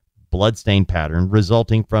cast-off, bloodstain pattern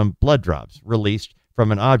resulting from blood drops released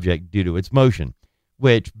from an object due to its motion,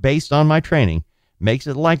 which, based on my training, makes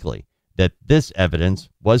it likely that this evidence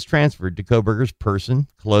was transferred to Kohberger's person,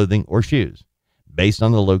 clothing, or shoes. Based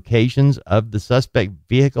on the locations of the suspect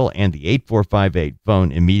vehicle and the 8458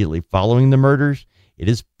 phone immediately following the murders, it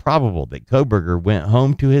is probable that Kohberger went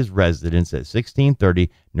home to his residence at 1630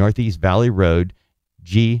 Northeast Valley Road,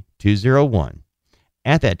 G201.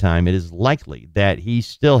 At that time, it is likely that he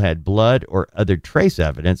still had blood or other trace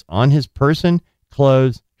evidence on his person,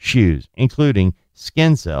 clothes, shoes, including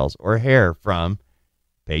skin cells or hair from,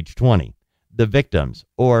 page 20, the victims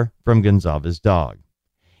or from Gonzalez's dog.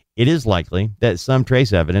 It is likely that some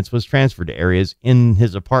trace evidence was transferred to areas in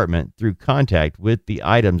his apartment through contact with the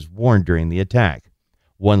items worn during the attack.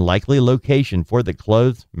 One likely location for the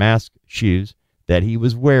clothes, mask, shoes that he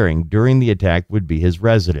was wearing during the attack would be his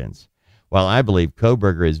residence. While I believe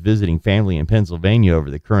Kohberger is visiting family in Pennsylvania over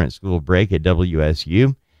the current school break at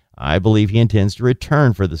WSU, I believe he intends to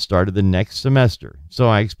return for the start of the next semester, so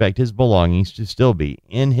I expect his belongings to still be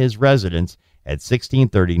in his residence at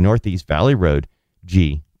 1630 Northeast Valley Road,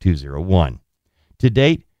 G201. To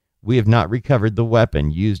date, we have not recovered the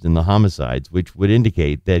weapon used in the homicides, which would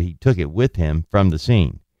indicate that he took it with him from the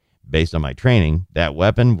scene. Based on my training, that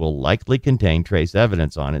weapon will likely contain trace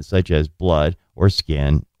evidence on it, such as blood or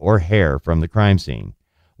skin or hair from the crime scene.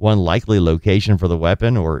 One likely location for the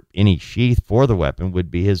weapon or any sheath for the weapon would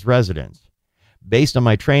be his residence. Based on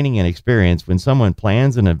my training and experience, when someone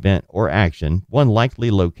plans an event or action, one likely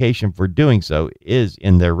location for doing so is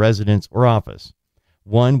in their residence or office.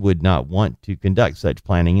 One would not want to conduct such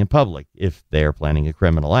planning in public if they are planning a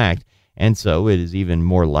criminal act, and so it is even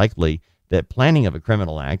more likely that planning of a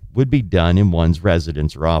criminal act would be done in one's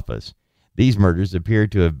residence or office. These murders appear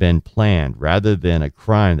to have been planned rather than a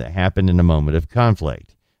crime that happened in a moment of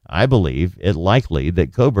conflict. I believe it likely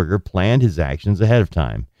that Kohberger planned his actions ahead of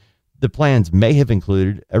time. The plans may have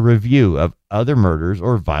included a review of other murders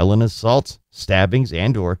or violent assaults, stabbings,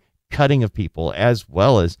 and or cutting of people, as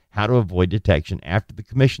well as how to avoid detection after the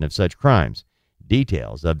commission of such crimes.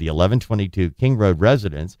 details of the 1122 King Road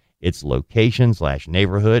residence, its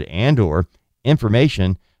location/neighborhood, and or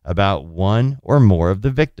information about one or more of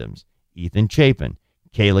the victims: Ethan Chapin,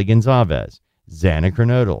 Kaylee Gonzalez, Xana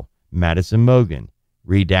Kernodle, Madison Mogan,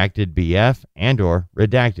 redacted BF, and or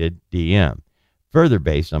redacted DM. Further,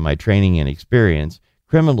 based on my training and experience,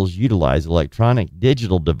 criminals utilize electronic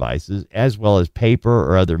digital devices as well as paper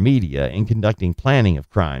or other media in conducting planning of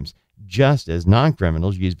crimes, just as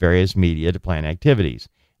non-criminals use various media to plan activities.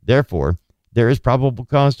 Therefore, there is probable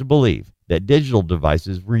cause to believe that digital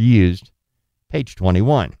devices were used, page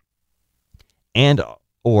 21, and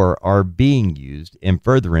or are being used in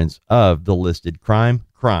furtherance of the listed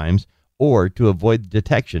crimes, or to avoid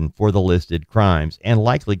detection for the listed crimes, and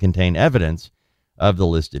likely contain evidence of the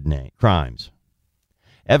listed crimes.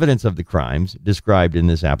 Evidence of the crimes described in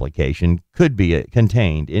this application could be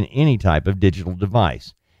contained in any type of digital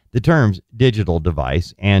device. The terms digital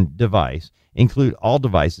device and device include all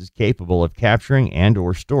devices capable of capturing and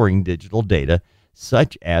or storing digital data,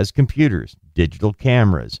 such as computers, digital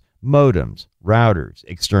cameras, modems, routers,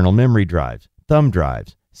 external memory drives, thumb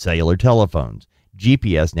drives, cellular telephones,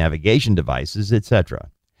 GPS navigation devices,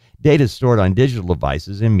 etc. Data stored on digital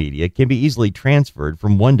devices and media can be easily transferred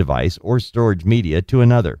from one device or storage media to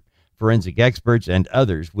another. Forensic experts and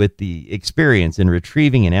others with the experience in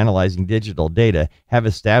retrieving and analyzing digital data have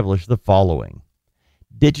established the following.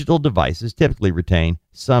 Digital devices typically retain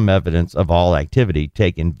some evidence of all activity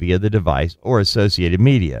taken via the device or associated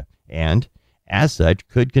media, and, as such,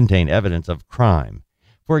 could contain evidence of crime.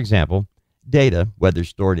 For example, data, whether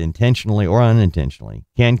stored intentionally or unintentionally,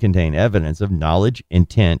 can contain evidence of knowledge,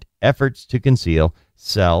 intent, efforts to conceal,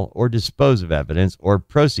 sell, or dispose of evidence or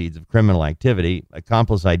proceeds of criminal activity,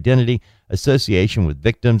 accomplice identity, association with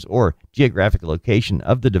victims, or geographic location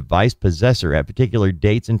of the device possessor at particular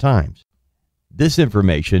dates and times. This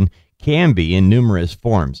information can be in numerous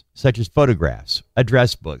forms, such as photographs,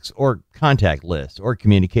 address books, or contact lists, or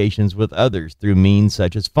communications with others through means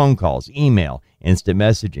such as phone calls, email, instant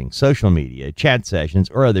messaging, social media, chat sessions,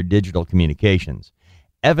 or other digital communications.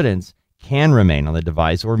 Evidence can remain on the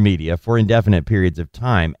device or media for indefinite periods of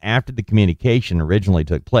time after the communication originally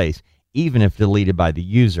took place, even if deleted by the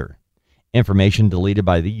user. Information deleted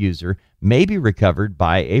by the user may be recovered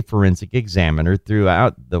by a forensic examiner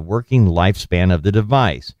throughout the working lifespan of the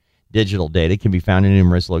device. Digital data can be found in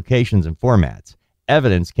numerous locations and formats.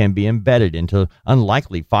 Evidence can be embedded into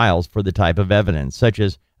unlikely files for the type of evidence, such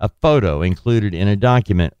as a photo included in a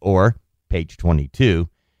document or, page 22,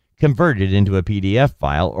 converted into a PDF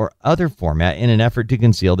file or other format in an effort to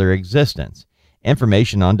conceal their existence.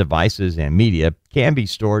 Information on devices and media can be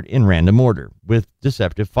stored in random order, with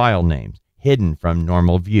deceptive file names, hidden from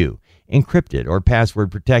normal view, encrypted or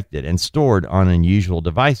password protected, and stored on unusual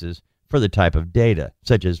devices for the type of data,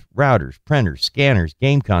 such as routers, printers, scanners,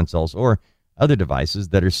 game consoles, or other devices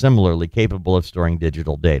that are similarly capable of storing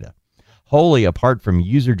digital data. Wholly apart from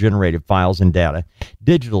user-generated files and data,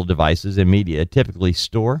 digital devices and media typically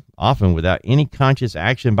store, often without any conscious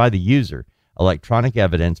action by the user, electronic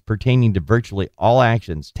evidence pertaining to virtually all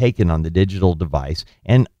actions taken on the digital device,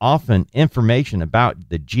 and often information about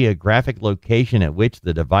the geographic location at which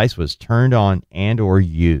the device was turned on and or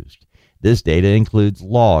used. This data includes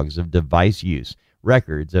logs of device use,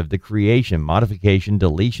 records of the creation, modification,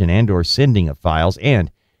 deletion, and or sending of files,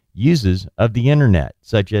 and uses of the internet,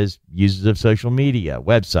 such as uses of social media,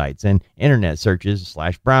 websites, and internet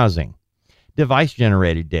searches/browsing.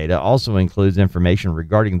 Device-generated data also includes information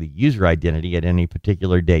regarding the user identity at any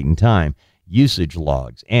particular date and time, usage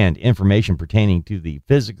logs, and information pertaining to the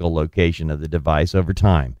physical location of the device over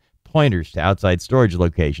time, pointers to outside storage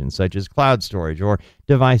locations such as cloud storage or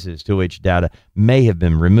devices to which data may have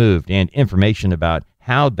been removed, and information about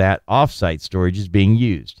how that off-site storage is being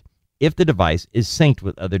used. If the device is synced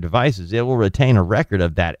with other devices, it will retain a record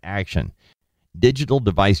of that action. Digital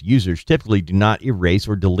device users typically do not erase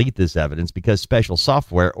or delete this evidence because special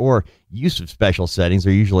software or use of special settings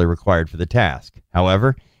are usually required for the task.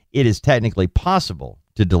 However, it is technically possible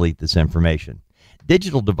to delete this information.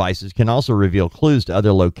 Digital devices can also reveal clues to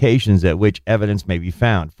other locations at which evidence may be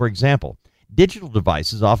found. For example, digital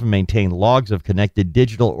devices often maintain logs of connected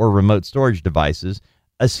digital or remote storage devices.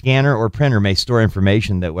 A scanner or printer may store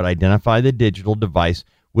information that would identify the digital device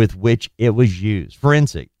with which it was used.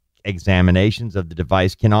 Forensic examinations of the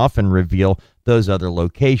device can often reveal those other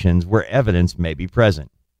locations where evidence may be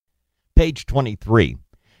present. Page 23.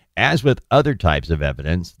 As with other types of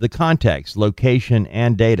evidence, the context, location,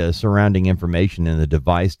 and data surrounding information in the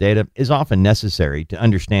device data is often necessary to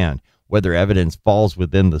understand whether evidence falls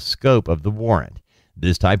within the scope of the warrant.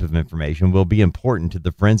 This type of information will be important to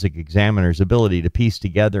the forensic examiner's ability to piece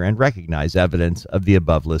together and recognize evidence of the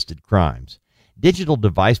above listed crimes. Digital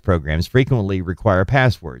device programs frequently require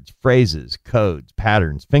passwords, phrases, codes,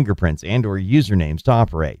 patterns, fingerprints, and/or usernames to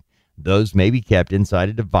operate. Those may be kept inside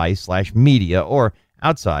a device/media or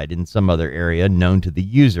outside in some other area known to the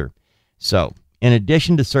user. So, in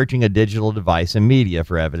addition to searching a digital device and media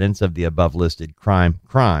for evidence of the above listed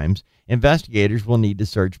crimes, investigators will need to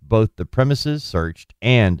search both the premises searched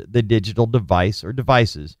and the digital device or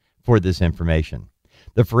devices for this information.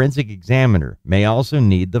 The forensic examiner may also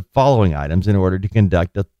need the following items in order to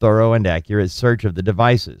conduct a thorough and accurate search of the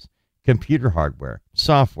devices: computer hardware,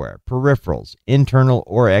 software, peripherals, internal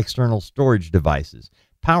or external storage devices,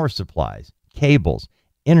 power supplies, cables,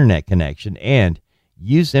 internet connection, and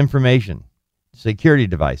use information, security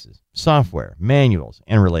devices, software, manuals,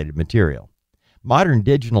 and related material. Modern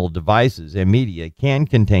digital devices and media can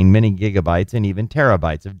contain many gigabytes and even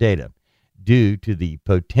terabytes of data. Due to the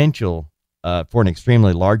potential for an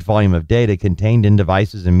extremely large volume of data contained in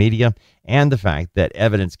devices and media, and the fact that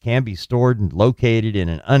evidence can be stored and located in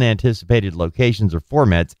an unanticipated locations or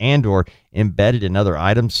formats and/or embedded in other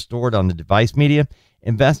items stored on the device media,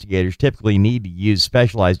 investigators typically need to use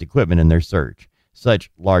specialized equipment in their search. Such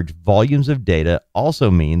large volumes of data also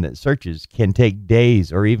mean that searches can take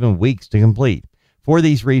days or even weeks to complete. For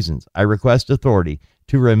these reasons, I request authority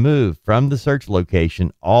to remove from the search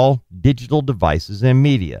location all digital devices and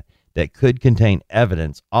media that could contain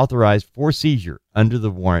evidence authorized for seizure under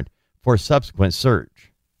the warrant for subsequent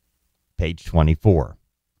search. Page 24.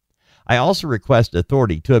 I also request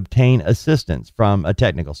authority to obtain assistance from a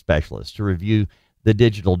technical specialist to review the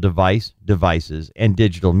digital devices, and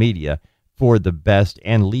digital media for the best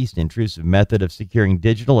and least intrusive method of securing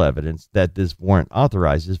digital evidence that this warrant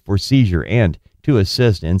authorizes for seizure and to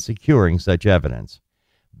assist in securing such evidence.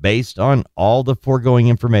 Based on all the foregoing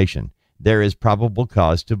information, there is probable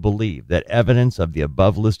cause to believe that evidence of the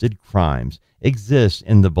above listed crimes exists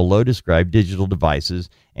in the below described digital devices,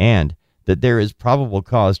 and that there is probable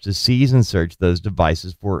cause to seize and search those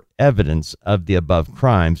devices for evidence of the above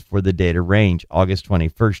crimes for the data range August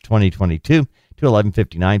 21st, 2022 to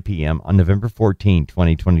 11:59 p.m. on November 14,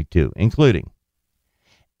 2022, including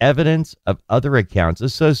evidence of other accounts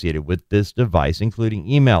associated with this device, including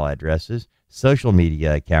email addresses, social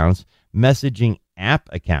media accounts, messaging app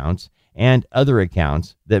accounts, and other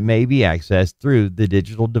accounts that may be accessed through the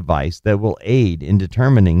digital device that will aid in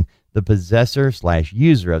determining the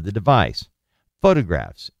possessor/user of the device.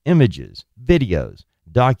 Photographs, images, videos,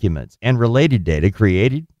 documents, and related data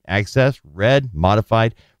created, accessed, read,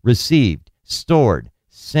 modified, received, stored,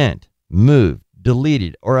 sent, moved,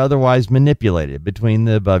 deleted, or otherwise manipulated between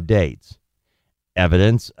the above dates.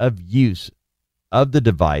 Evidence of use of the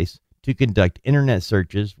device to conduct internet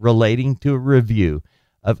searches relating to a review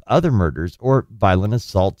of other murders or violent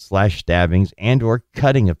assaults/stabbings and or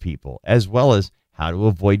cutting of people, as well as how to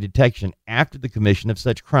avoid detection after the commission of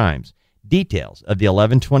such crimes. Details of the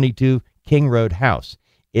 1122 King Road house,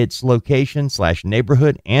 its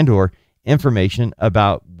location/neighborhood, and or information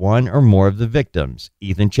about one or more of the victims: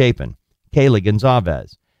 Ethan Chapin, Kaylee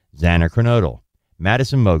Gonzalez, Xana Kernodle,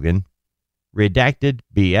 Madison Mogan, redacted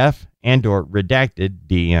BF, and or redacted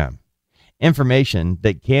DM. Information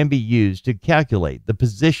that can be used to calculate the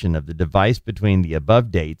position of the device between the above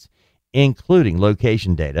dates, including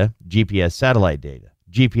location data, GPS satellite data,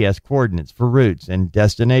 GPS coordinates for routes and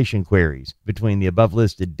destination queries between the above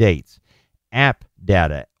listed dates, app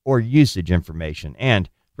data or usage information, and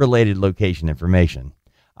related location information,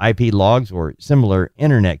 IP logs or similar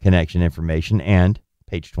internet connection information, and,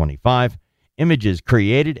 page 25, images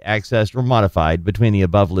created, accessed, or modified between the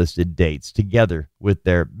above listed dates together with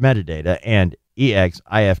their metadata and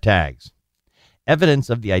EXIF tags. Evidence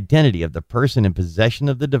of the identity of the person in possession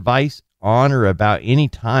of the device on or about any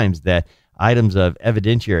times that items of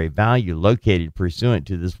evidentiary value located pursuant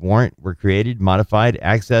to this warrant were created, modified,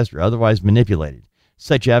 accessed, or otherwise manipulated.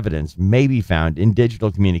 Such evidence may be found in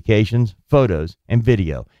digital communications, photos, and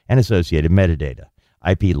video, and associated metadata,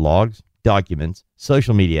 IP logs, documents,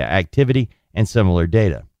 social media activity, and similar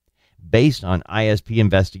data. Based on ISP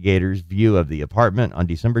investigators' view of the apartment on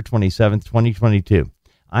December 27, 2022,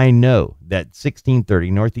 I know that 1630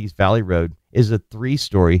 Northeast Valley Road is a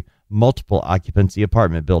 3-story, multiple occupancy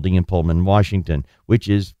apartment building in Pullman, Washington, which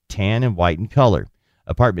is tan and white in color.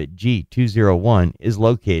 Apartment G201 is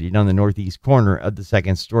located on the northeast corner of the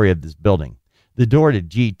second story of this building. The door to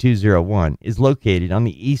G201 is located on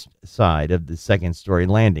the east side of the second story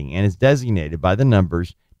landing and is designated by the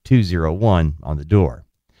numbers 201 on the door.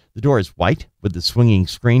 The door is white with the swinging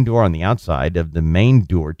screen door on the outside of the main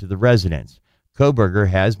door to the residence. Koberger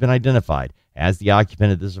has been identified as the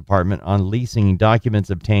occupant of this apartment on leasing documents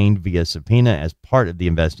obtained via subpoena as part of the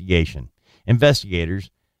investigation.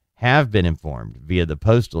 Investigators have been informed via the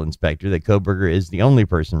postal inspector that Kohberger is the only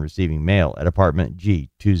person receiving mail at apartment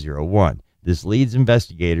G201. This leads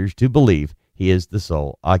investigators to believe he is the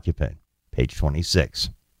sole occupant. Page 26.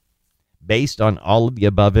 Based on all of the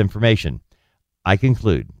above information, I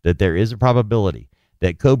conclude that there is a probability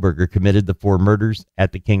that Kohberger committed the 4 murders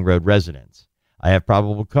at the King Road residence. I have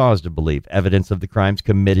probable cause to believe evidence of the crimes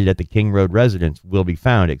committed at the King Road residence will be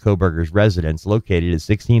found at Kohberger's residence located at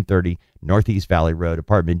 1630 Northeast Valley Road,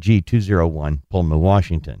 apartment G201, Pullman,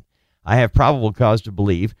 Washington. I have probable cause to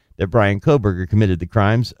believe that Brian Kohberger committed the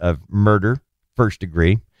crimes of murder, first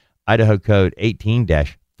degree, Idaho Code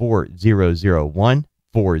 18-4001,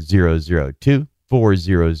 4002,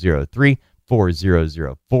 4003,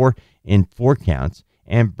 4004 in 4 counts,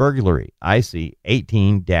 and burglary, IC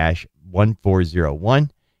 18-1401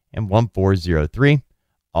 and 1403,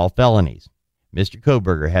 all felonies. Mr.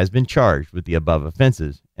 Kohberger has been charged with the above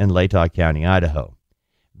offenses in Latah County, Idaho.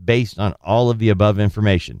 Based on all of the above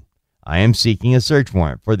information, I am seeking a search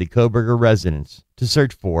warrant for the Kohberger residence to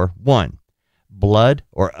search for 1. Blood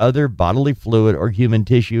or other bodily fluid or human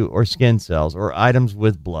tissue or skin cells or items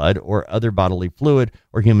with blood or other bodily fluid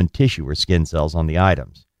or human tissue or skin cells on the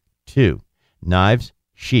items. 2. Knives,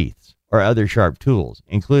 sheaths, or other sharp tools,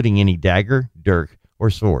 including any dagger, dirk, or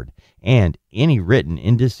sword, and any written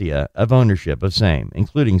indicia of ownership of same,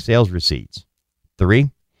 including sales receipts. 3.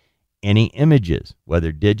 Any images,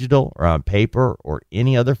 whether digital or on paper or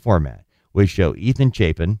any other format, which show Ethan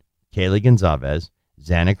Chapin, Kaylee Gonzalez,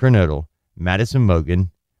 Xana Kernodle, Madison Mogen,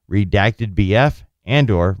 redacted BF and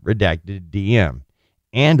or redacted DM,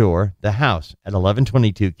 and or the house at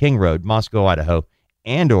 1122 King Road, Moscow, Idaho,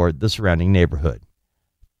 and or the surrounding neighborhood.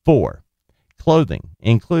 4. Clothing,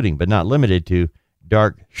 including but not limited to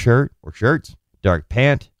dark shirt or shirts, dark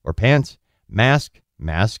pant or pants, mask,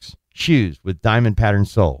 masks, shoes with diamond pattern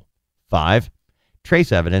sole. 5.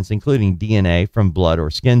 Trace evidence, including DNA from blood or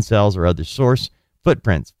skin cells or other source,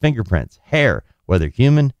 footprints, fingerprints, hair, whether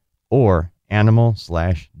human or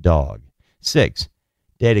animal/dog. 6.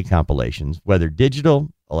 Data compilations, whether digital,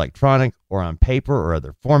 electronic, or on paper or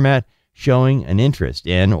other format, showing an interest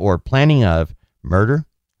in or planning of murder,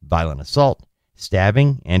 violent assault,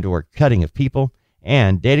 stabbing and or cutting of people,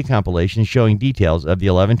 and data compilations showing details of the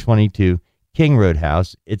 1122 King Road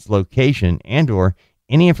house, its location, and or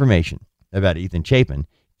any information about Ethan Chapin,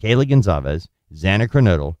 Kaylee Gonzalez, Xana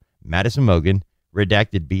Kernodle, Madison Mogen,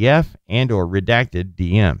 redacted BF and or redacted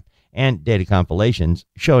DM, and data compilations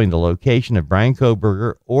showing the location of Brian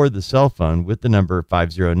Kohberger or the cell phone with the number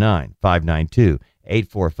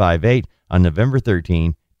 509-592-8458 on November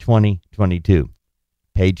 13, 2022.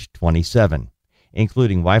 Page 27,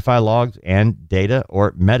 including Wi-Fi logs and data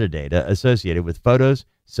or metadata associated with photos,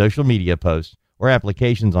 social media posts, or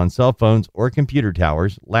applications on cell phones or computer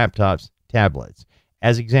towers, laptops, tablets.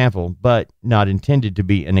 As example, but not intended to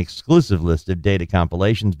be an exclusive list of data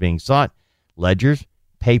compilations being sought, ledgers,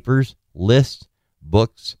 papers, lists,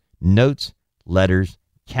 books, notes, letters,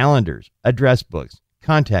 calendars, address books,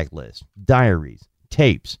 contact lists, diaries,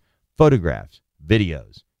 tapes, photographs,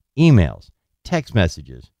 videos, emails, text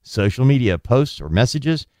messages, social media posts or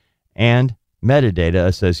messages, and metadata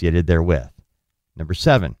associated therewith. Number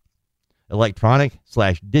 7,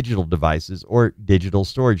 electronic/digital devices or digital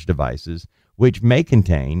storage devices, which may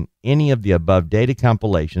contain any of the above data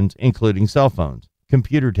compilations, including cell phones,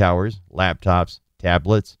 computer towers, laptops,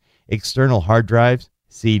 tablets, external hard drives,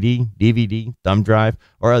 CD, DVD, thumb drive,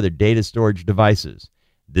 or other data storage devices.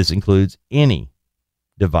 This includes any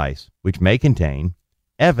device which may contain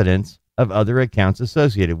evidence of other accounts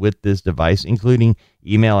associated with this device, including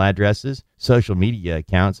email addresses, social media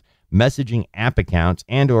accounts, messaging app accounts,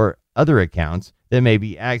 and or other accounts that may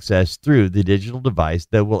be accessed through the digital device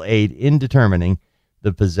that will aid in determining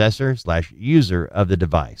the possessor/user of the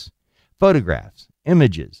device. Photographs,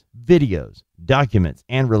 images, videos, documents,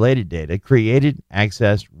 and related data created,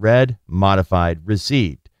 accessed, read, modified,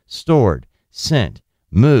 received, stored, sent,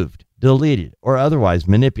 moved, deleted, or otherwise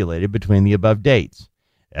manipulated between the above dates.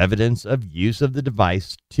 Evidence of use of the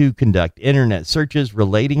device to conduct internet searches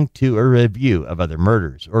relating to a review of other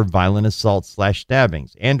murders or violent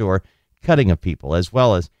assaults/stabbings and or cutting of people, as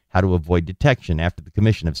well as how to avoid detection after the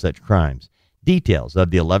commission of such crimes. Details of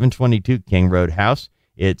the 1122 King Road house,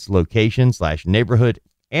 its location/neighborhood,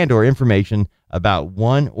 and or information about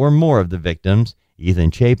one or more of the victims,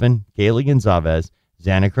 Ethan Chapin, Kaylee Gonzalez,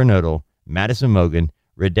 Xana Kernodle, Madison Mogen,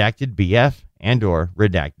 redacted BF, and or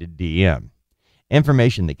redacted DM.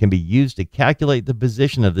 Information that can be used to calculate the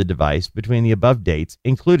position of the device between the above dates,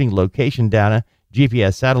 including location data,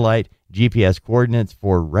 GPS satellite, GPS coordinates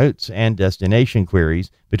for routes and destination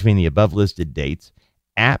queries between the above listed dates,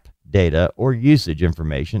 app data or usage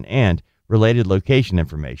information, and related location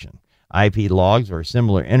information, IP logs or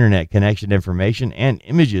similar internet connection information, and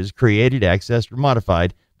images created, accessed, or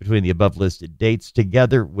modified between the above listed dates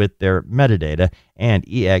together with their metadata and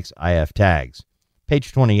EXIF tags.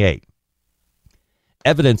 Page 28.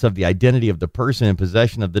 Evidence of the identity of the person in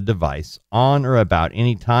possession of the device on or about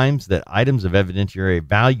any times that items of evidentiary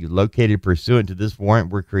value located pursuant to this warrant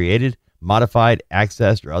were created, modified,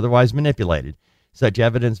 accessed, or otherwise manipulated. Such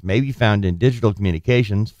evidence may be found in digital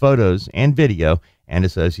communications, photos and video, and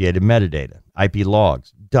associated metadata, IP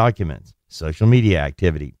logs, documents, social media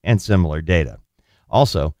activity, and similar data.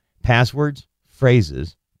 Also, passwords,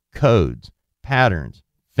 phrases, codes, patterns,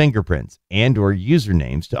 fingerprints, and or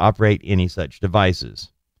usernames to operate any such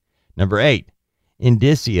devices. Number 8,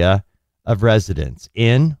 indicia of residence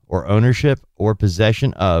in or ownership or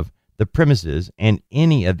possession of the premises and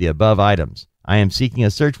any of the above items. I am seeking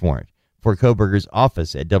a search warrant for Kohberger's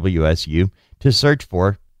office at WSU to search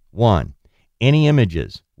for 1. Any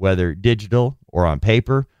images, whether digital or on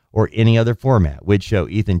paper or any other format, which show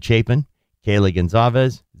Ethan Chapin, Kaylee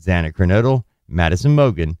Gonzalez, Xana Kernodle, Madison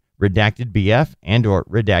Mogen, redacted BF and or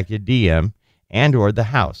redacted DM, and or the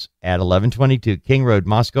house at 1122 King Road,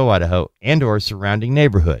 Moscow, Idaho, and or surrounding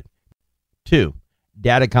neighborhood. 2.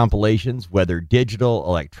 Data compilations, whether digital,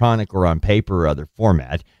 electronic, or on paper or other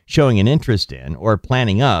format, showing an interest in or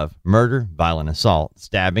planning of murder, violent assault,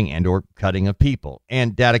 stabbing, and or cutting of people,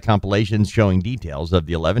 and data compilations showing details of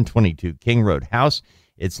the 1122 King Road house,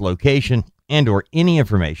 its location, and or any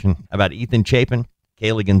information about Ethan Chapin,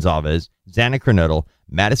 Kaylee Gonzalez, Xana Kernodle,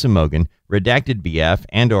 Madison Mogen, redacted BF,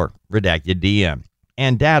 and or redacted DM,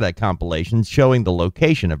 and data compilations showing the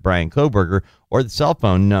location of Brian Kohberger or the cell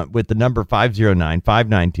phone with the number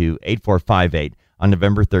 509-592-8458 on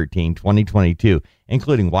November 13, 2022,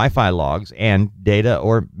 including Wi-Fi logs and data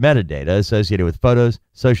or metadata associated with photos,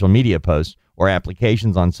 social media posts, or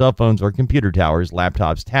applications on cell phones or computer towers,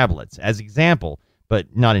 laptops, tablets, as example,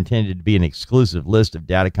 but not intended to be an exclusive list of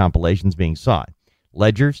data compilations being sought.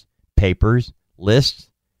 Ledgers, papers, lists.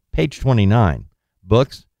 Page 29.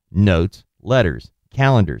 Books, notes, letters,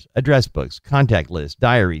 calendars, address books, contact lists,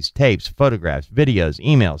 diaries, tapes, photographs, videos,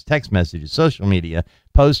 emails, text messages, social media,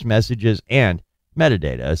 post messages, and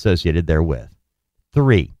metadata associated therewith.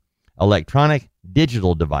 3. Electronic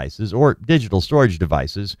digital devices or digital storage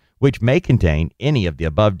devices which may contain any of the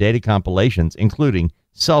above data compilations, including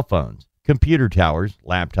cell phones, computer towers,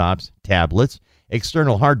 laptops, tablets,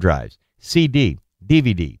 external hard drives, CD,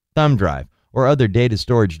 DVD, thumb drive, or other data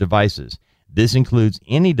storage devices. This includes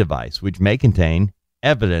any device which may contain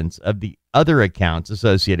evidence of the other accounts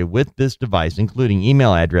associated with this device, including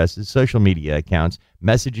email addresses, social media accounts,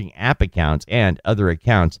 messaging app accounts, and other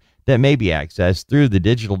accounts that may be accessed through the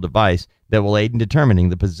digital device that will aid in determining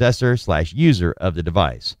the possessor/user of the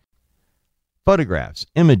device. Photographs,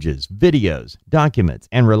 images, videos, documents,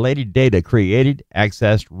 and related data created,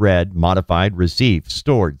 accessed, read, modified, received,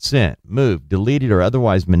 stored, sent, moved, deleted, or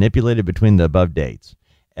otherwise manipulated between the above dates.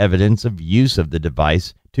 Evidence of use of the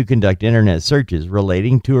device to conduct internet searches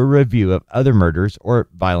relating to a review of other murders or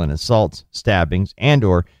violent assaults, stabbings, and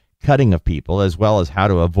or cutting of people, as well as how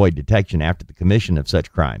to avoid detection after the commission of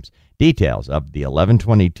such crimes. Details of the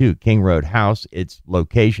 1122 King Road house, its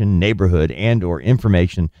location, neighborhood, and or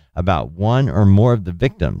information about one or more of the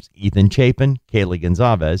victims, Ethan Chapin, Kaylee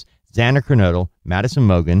Gonzalez, Xana Kernodle, Madison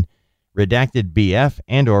Mogen, redacted BF,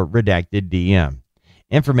 and or redacted DM.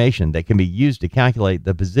 Information that can be used to calculate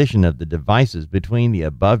the position of the devices between the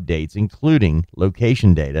above dates, including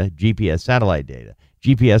location data, GPS satellite data,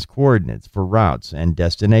 GPS coordinates for routes and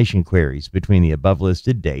destination queries between the above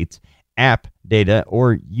listed dates, app data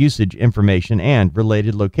or usage information and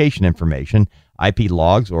related location information, IP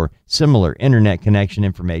logs or similar internet connection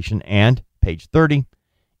information, and, page 30,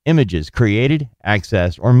 images created,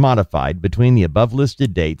 accessed, or modified between the above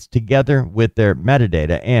listed dates together with their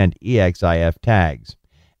metadata and EXIF tags.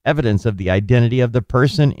 Evidence of the identity of the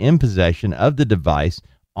person in possession of the device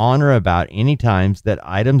on or about any times that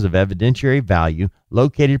items of evidentiary value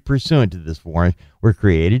located pursuant to this warrant were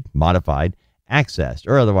created, modified, accessed,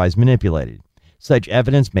 or otherwise manipulated. Such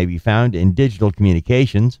evidence may be found in digital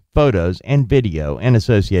communications, photos, and video and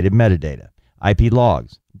associated metadata, IP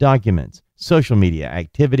logs, documents, social media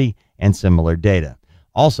activity, and similar data.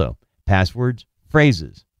 Also, passwords,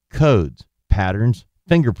 phrases, codes, patterns,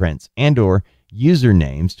 fingerprints, and or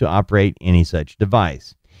usernames to operate any such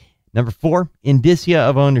device. Number 4, indicia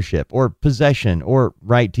of ownership or possession or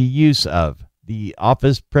right to use of the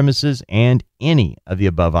office premises and any of the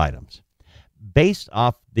above items. Based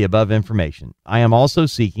off the above information, I am also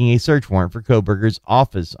seeking a search warrant for Kohberger's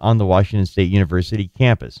office on the Washington State University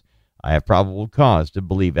campus. I have probable cause to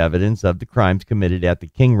believe evidence of the crimes committed at the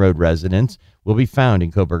King Road residence will be found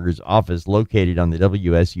in Kohberger's office located on the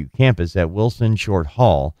WSU campus at Wilson Short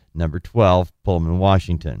Hall, number 12, Pullman,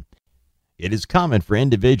 Washington. It is common for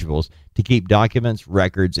individuals to keep documents,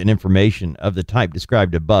 records, and information of the type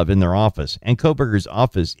described above in their office, and Kohberger's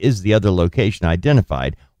office is the other location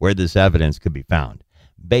identified where this evidence could be found.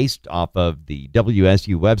 Based off of the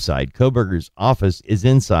WSU website, Kohberger's office is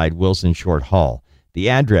inside Wilson Short Hall. The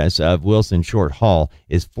address of Wilson Short Hall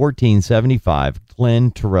is 1475 Glen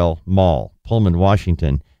Terrell Mall, Pullman,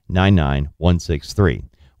 Washington, 99163.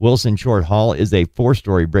 Wilson Short Hall is a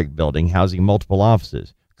 4-story brick building housing multiple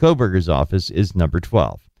offices. Kohberger's office is number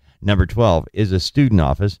 12. Number 12 is a student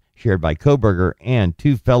office shared by Kohberger and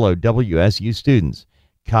 2 fellow WSU students,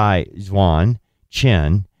 Kai Zhuan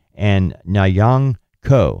Chen and Nayang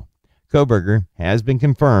Ko. Kohberger has been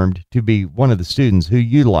confirmed to be one of the students who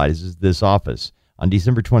utilizes this office. On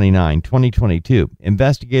December 29, 2022,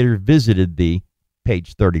 investigators visited the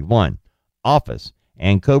page 31 office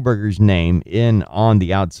and Kohberger's name in on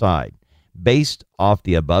the outside. Based off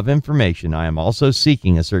the above information, I am also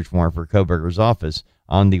seeking a search warrant for Kohberger's office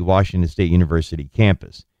on the Washington State University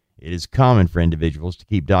campus. It is common for individuals to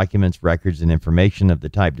keep documents, records, and information of the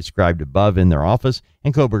type described above in their office,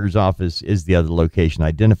 and Kohberger's office is the other location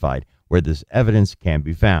identified where this evidence can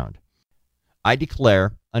be found. I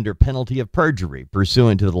declare, under penalty of perjury,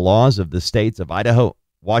 pursuant to the laws of the states of Idaho,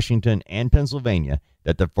 Washington, and Pennsylvania,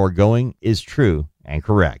 that the foregoing is true and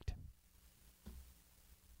correct.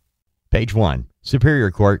 Page 1.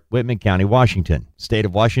 Superior Court, Whitman County, Washington. State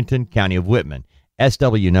of Washington, County of Whitman.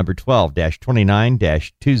 SW number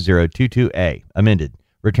 12-29-2022A. Amended.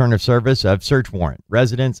 Return of service of search warrant,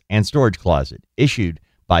 residence, and storage closet. Issued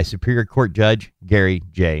by Superior Court Judge Gary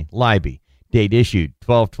J. Libby. Date issued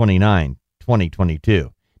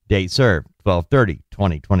 12/29/2022. Date served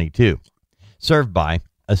 12/30/2022. Served by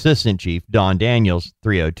Assistant Chief Don Daniels,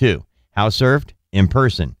 302. House served in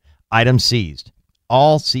person. Items seized.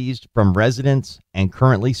 All seized from residents and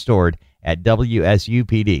currently stored at WSU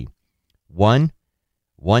PD. 1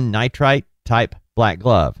 nitrite type black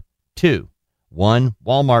glove. 2 1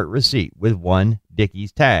 Walmart receipt with 1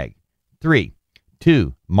 Dickies tag. 3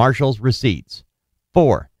 2 Marshall's receipts.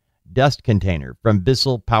 4 dust container from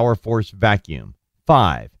Bissell Power Force vacuum.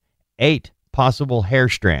 5 8 possible hair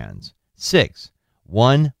strands. 6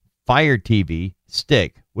 1 Fire TV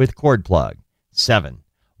stick with cord plug. 7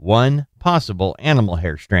 1 possible animal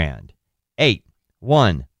hair strand. 8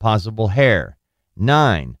 1 possible hair.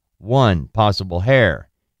 9 1 possible hair.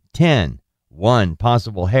 10 1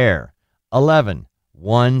 possible hair. 11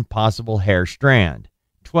 1 possible hair strand.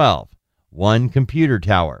 12 1 computer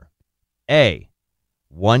tower. A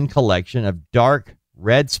 1 collection of dark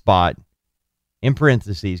red spot, in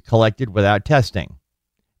parentheses, collected without testing.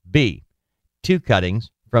 B 2 cuttings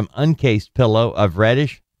from uncased pillow of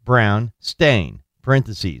reddish brown stain,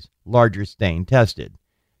 parentheses, larger stain tested.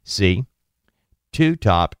 C 2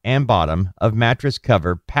 top and bottom of mattress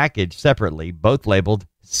cover packaged separately, both labeled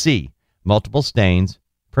C, multiple stains,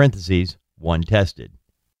 parentheses, 1 tested.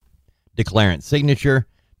 Declarant signature,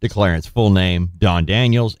 declarant's full name, Don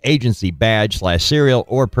Daniels, agency badge / serial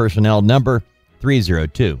or personnel number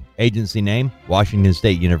 302. Agency name, Washington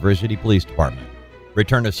State University Police Department.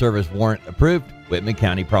 Return of service warrant approved, Whitman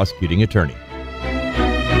County Prosecuting Attorney.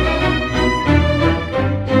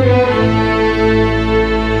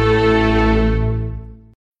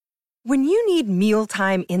 When you need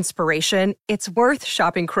mealtime inspiration, it's worth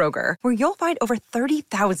shopping Kroger, where you'll find over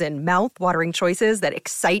 30,000 mouth-watering choices that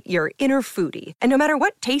excite your inner foodie. And no matter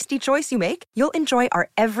what tasty choice you make, you'll enjoy our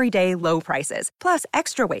everyday low prices, plus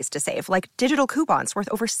extra ways to save, like digital coupons worth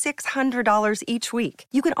over $600 each week.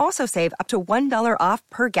 You can also save up to $1 off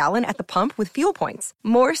per gallon at the pump with fuel points.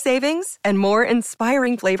 More savings and more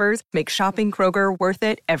inspiring flavors make shopping Kroger worth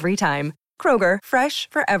it every time. Kroger, fresh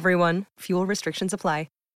for everyone. Fuel restrictions apply.